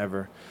out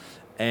ever.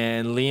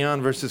 And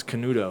Leon versus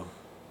Canuto.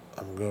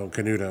 I'm going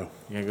Canuto.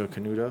 You gonna go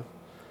Canuto?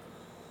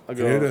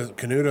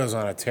 Canuto's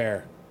on a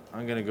tear.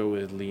 I'm gonna go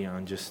with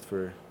Leon just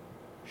for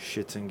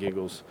shits and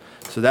giggles.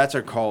 So that's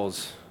our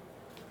calls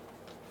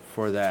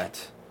for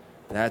that.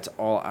 That's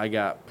all I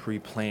got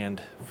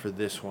pre-planned for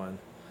this one.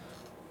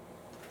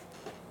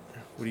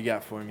 What do you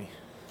got for me?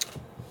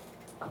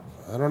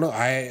 I don't know.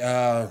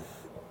 I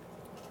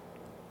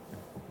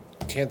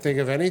can't think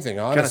of anything,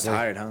 honestly.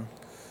 Kind of tired, huh?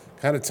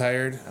 Kind of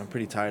tired. I'm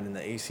pretty tired, and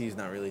the AC is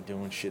not really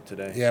doing shit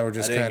today. Yeah, we're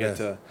just I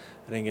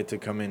didn't get to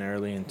come in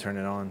early and turn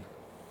it on.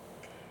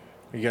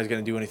 Are you guys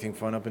gonna do anything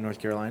fun up in North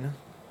Carolina?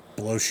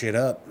 Blow shit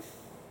up.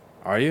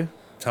 Are you?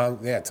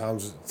 Tom's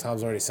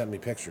already sent me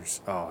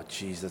pictures. Oh,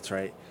 jeez, that's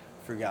right.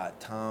 Forgot.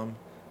 Tom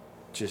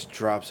just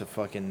drops a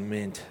fucking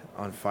mint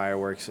on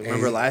fireworks.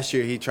 Remember last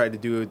year he tried to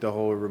do the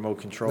whole remote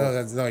control?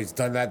 No, he's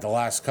done that the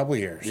last couple of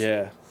years.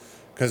 Yeah.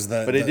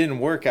 But it didn't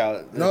work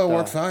out. No, it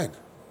worked fine.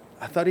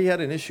 I thought he had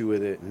an issue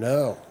with it.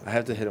 No. I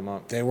have to hit him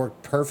up. They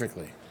work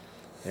perfectly.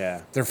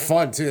 Yeah. They're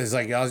fun, too. It's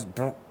like, just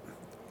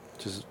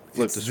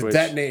flip the switch.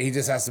 He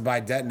just has to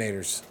buy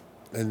detonators.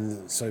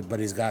 But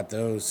he's got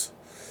those.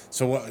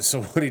 So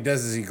what he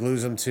does is he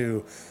glues them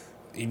to...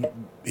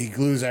 He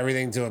glues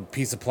everything to a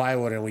piece of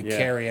plywood, and we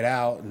carry it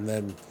out, and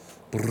then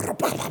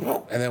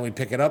we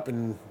pick it up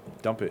and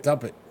dump it.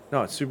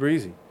 No, it's super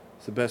easy.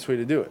 It's the best way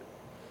to do it.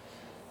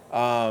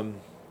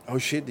 Oh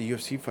shit! The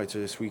UFC fights are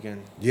this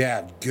weekend.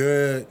 Yeah,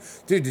 good,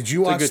 dude. Did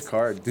you watch? It's a good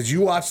card. Did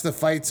you watch the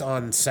fights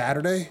on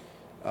Saturday?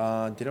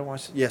 Did I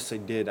watch? Yes, I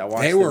did. I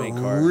watched. They were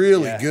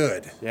really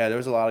good. Yeah, there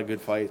was a lot of good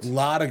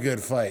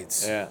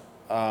fights. Yeah.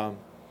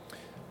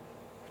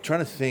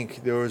 Trying to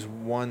think, there was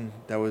one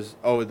that was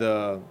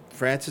the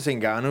Francis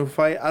Ngannou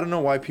fight. I don't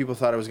know why people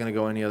thought it was going to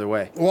go any other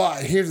way. Well,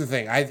 here's the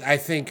thing. I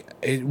think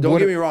don't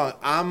get me wrong.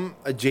 I'm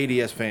a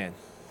JDS fan.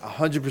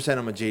 100%.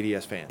 I'm a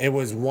JDS fan. It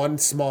was one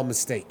small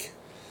mistake.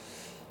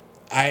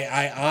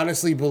 I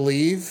honestly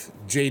believe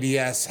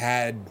JDS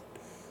had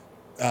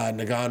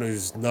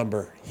Ngannou's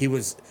number. He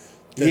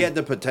had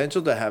the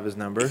potential to have his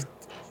number.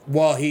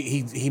 Well,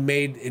 he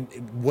made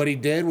what he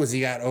did was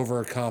he got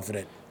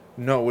overconfident.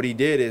 No, what he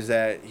did is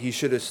that he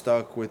should have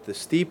stuck with the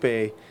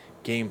Stipe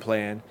game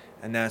plan,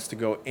 and that's to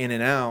go in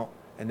and out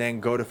and then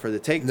go for the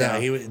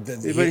takedown.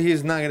 No, but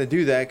he's not going to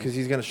do that because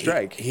he's going to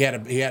strike.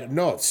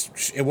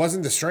 It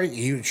wasn't the strike.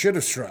 He should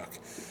have struck.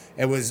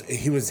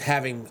 He was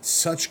having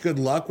such good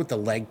luck with the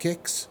leg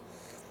kicks.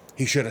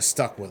 He should have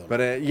stuck with them.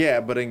 But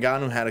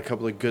Ngannou had a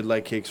couple of good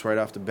leg kicks right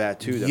off the bat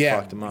too that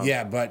fucked him up.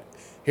 Yeah, but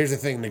here's the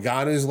thing: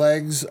 Ngannou's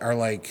legs are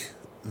like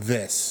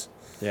this.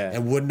 Yeah.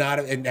 And would not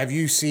have. And have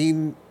you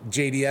seen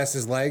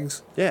JDS's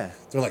legs? Yeah.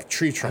 They're like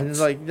tree trunks.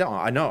 No,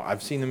 I know.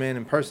 I've seen the man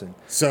in person.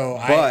 So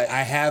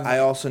I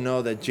also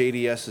know that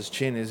JDS's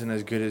chin isn't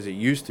as good as it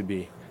used to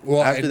be.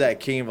 Well, after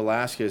that Cain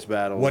Velasquez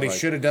battle, what he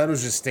should have done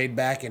was just stayed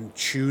back and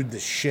chewed the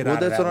shit out of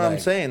that leg. Well, that's what I'm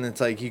saying. It's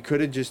like he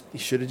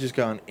should have just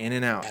gone in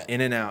and out,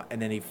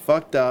 and then he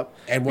fucked up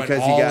and went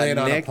all in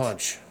on a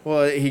punch.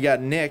 Well, he got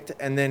nicked,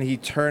 and then he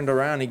turned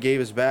around, he gave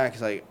his back.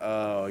 He's like,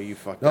 "Oh, you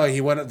fucked up." No, he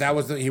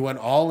went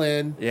all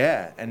in.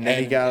 Yeah, and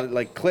then he got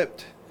like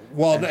clipped.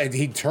 Well, no,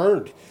 he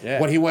turned. Yeah.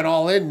 When he went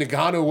all in,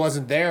 Ngannou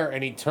wasn't there,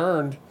 and he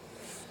turned.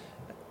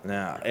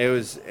 No, it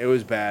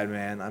was bad,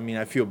 man. I mean,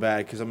 I feel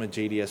bad because I'm a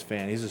JDS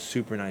fan. He's a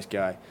super nice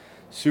guy,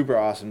 super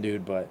awesome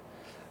dude. But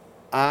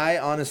I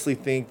honestly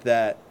think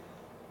that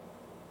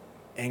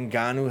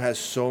Ngannou has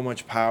so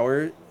much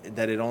power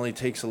that it only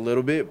takes a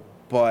little bit,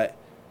 but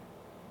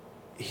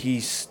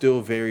he's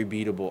still very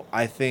beatable.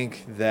 I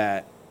think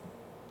that,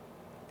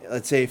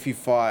 let's say if he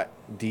fought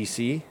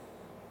DC,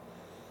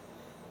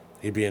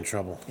 he'd be in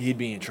trouble.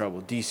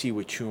 DC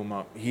would chew him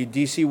up.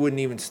 DC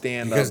wouldn't even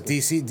stand because up.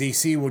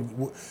 DC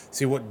would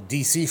see what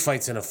DC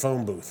fights in a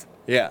phone booth.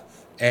 Yeah.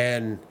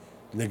 And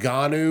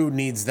Ngannou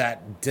needs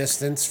that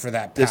distance for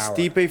that power.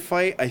 The Stipe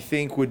fight, I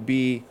think, would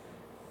be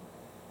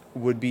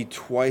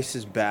twice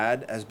as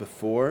bad as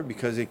before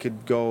because it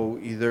could go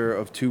either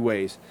of two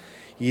ways.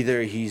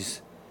 Either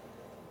he's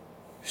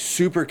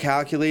super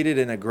calculated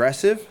and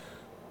aggressive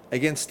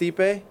against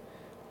Stipe,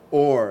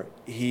 or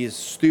he is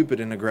stupid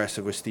and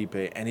aggressive with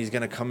Stipe, and he's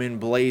going to come in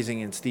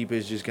blazing, and Stipe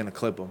is just going to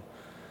clip him.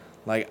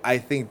 Like, I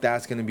think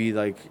that's going to be,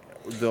 like,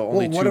 the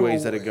only two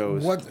ways that it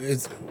goes.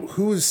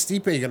 Who is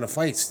Stipe going to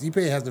fight?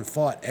 Stipe hasn't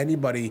fought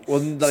anybody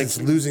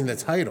since losing the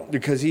title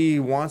because he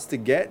wants to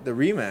get the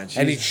rematch,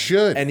 and he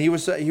should. And he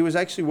was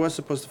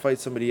supposed to fight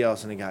somebody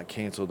else, and it got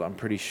canceled. I'm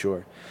pretty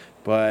sure,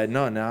 but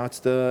no, now it's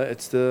the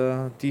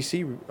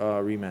DC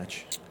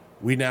rematch.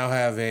 We now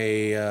have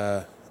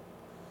a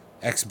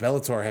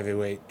ex-Bellator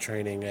heavyweight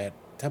training at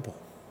Temple.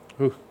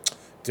 Who?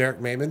 Derek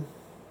Maimon.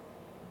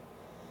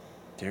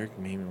 Derek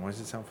Maimon. Why does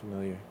it sound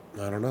familiar?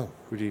 I don't know.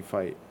 Who did he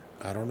fight?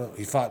 I don't know.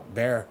 He fought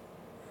Bear.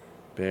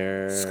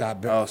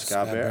 Scott Bear. Oh,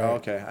 Scott Bear. Oh,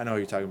 okay. I know who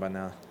you're talking about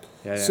now.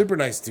 Yeah. Super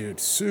nice dude.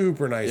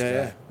 Super nice guy.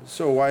 Yeah.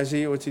 So what's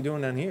he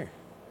doing down here?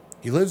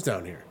 He lives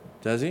down here.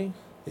 Does he?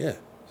 Yeah.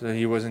 So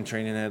he wasn't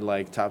training at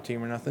like Top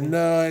Team or nothing?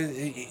 No,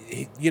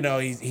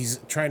 he's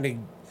trying to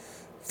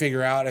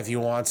figure out if he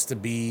wants to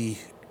be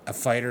a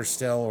fighter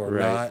still or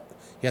not.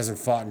 He hasn't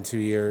fought in 2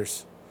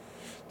 years.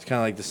 It's kind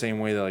of like the same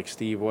way that like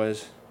Steve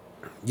was.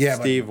 Yeah,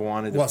 Steve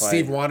wanted to fight. Well,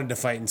 Steve wanted to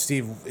fight, and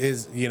Steve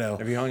is, Have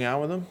you hung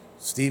out with him?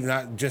 Steve,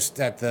 not just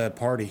at the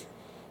party.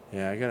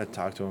 Yeah, I gotta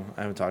talk to him.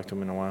 I haven't talked to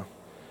him in a while.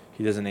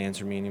 He doesn't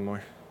answer me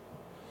anymore.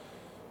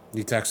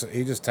 He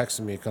just texted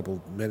me a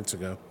couple minutes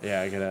ago.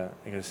 Yeah, I gotta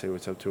say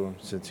what's up to him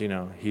since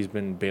he's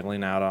been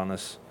bailing out on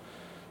us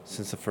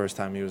since the first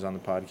time he was on the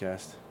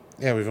podcast.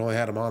 Yeah, we've only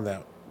had him on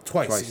that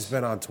twice. He's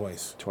been on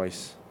twice.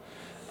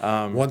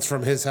 Once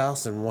from his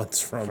house and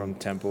once from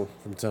Temple.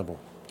 From Temple.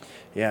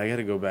 Yeah, I got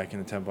to go back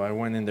into Temple. I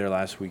went in there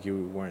last week.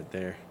 You weren't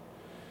there.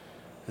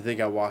 I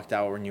think I walked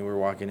out when you were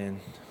walking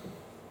in.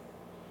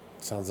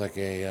 Sounds like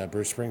a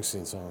Bruce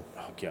Springsteen song.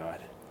 Oh,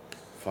 God.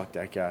 Fuck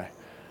that guy.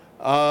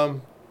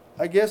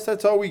 I guess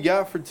that's all we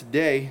got for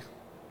today.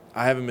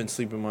 I haven't been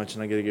sleeping much,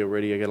 and I got to get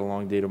ready. I got a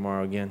long day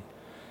tomorrow again.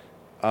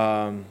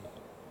 You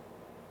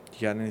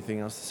got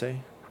anything else to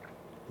say?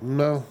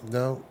 No.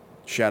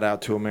 Shout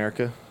out to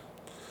America.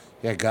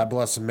 Yeah, God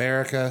bless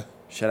America.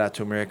 Shout out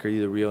to America.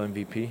 You're the real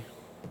MVP.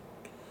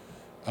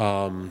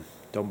 Don't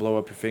blow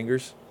up your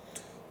fingers.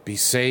 Be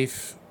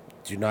safe.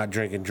 Do not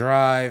drink and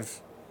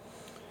drive.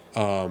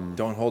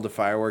 Don't hold the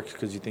fireworks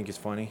because you think it's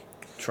funny.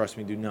 Trust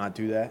me, do not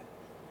do that.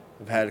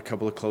 I've had a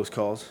couple of close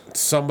calls.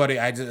 Somebody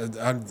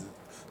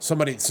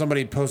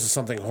posted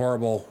something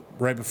horrible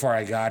right before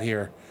I got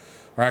here,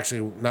 or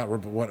actually not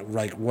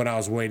like when I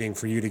was waiting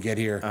for you to get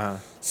here.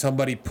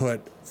 Somebody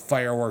put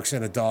fireworks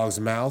in a dog's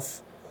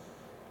mouth.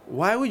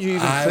 Why would you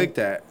even click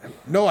that?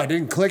 No, I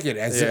didn't click it.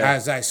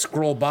 As I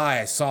scroll by,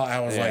 I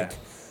was like,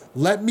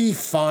 let me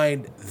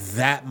find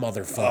that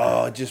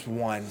motherfucker. Oh, just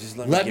one. Just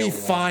let me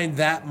find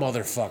that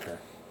motherfucker.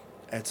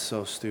 That's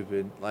so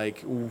stupid.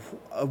 Like,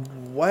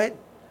 what?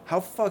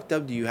 How fucked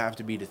up do you have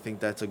to be to think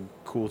that's a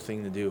cool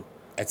thing to do?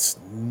 It's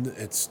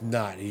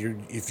not.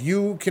 If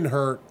you can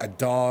hurt a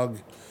dog,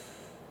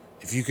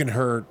 if you can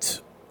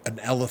hurt an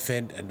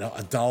elephant,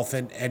 a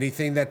dolphin,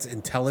 anything that's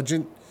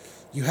intelligent,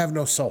 you have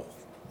no soul.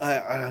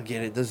 I don't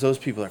get it. Those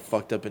people are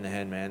fucked up in the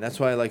head, man.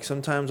 That's why, like,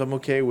 sometimes I'm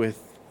okay with,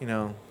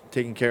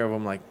 taking care of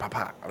them, like,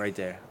 papa, right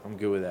there. I'm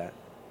good with that.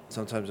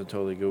 Sometimes I'm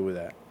totally good with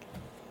that.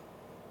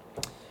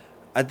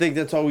 I think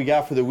that's all we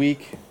got for the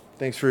week.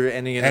 Thanks for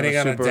ending on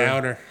a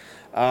downer.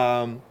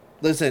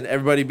 Listen,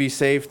 everybody be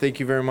safe. Thank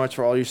you very much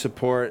for all your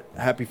support.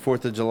 Happy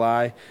 4th of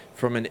July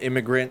from an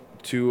immigrant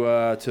to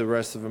the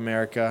rest of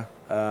America.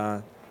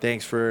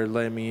 Thanks for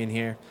letting me in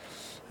here.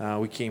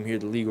 We came here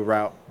the legal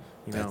route.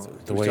 That's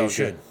the way you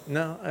should.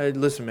 No,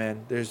 listen,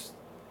 man. There's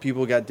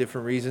people got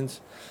different reasons.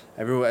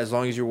 Everyone, as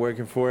long as you're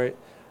working for it,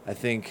 I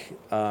think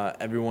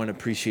everyone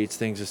appreciates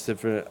things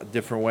a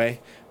different way.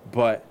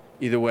 But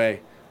either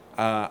way,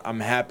 I'm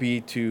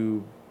happy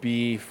to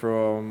be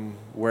from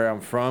where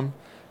I'm from,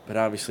 but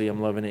obviously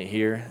I'm loving it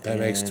here. That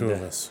makes two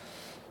of us.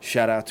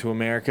 Shout out to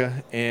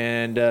America,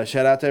 and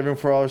shout out to everyone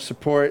for all their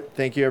support.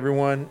 Thank you,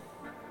 everyone.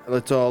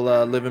 Let's all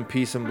live in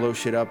peace and blow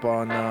shit up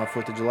on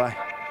 4th of July.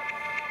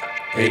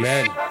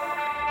 Amen.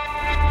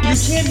 You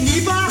can't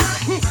neither.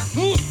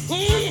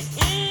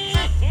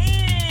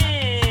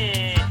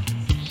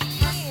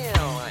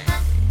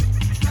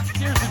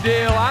 Here's the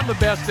deal. I'm the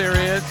best there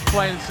is,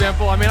 plain and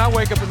simple. I mean, I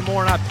wake up in the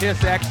morning, I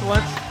piss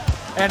excellence,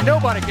 and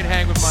nobody can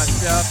hang with my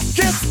stuff.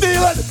 Get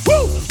stealing,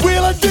 woo,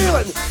 wheeling,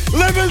 dealing,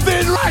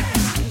 limousine right,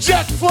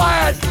 jet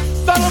flying,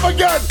 son of a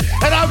gun,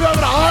 and I'm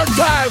having a hard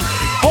time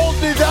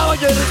holding these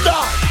alligators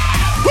down.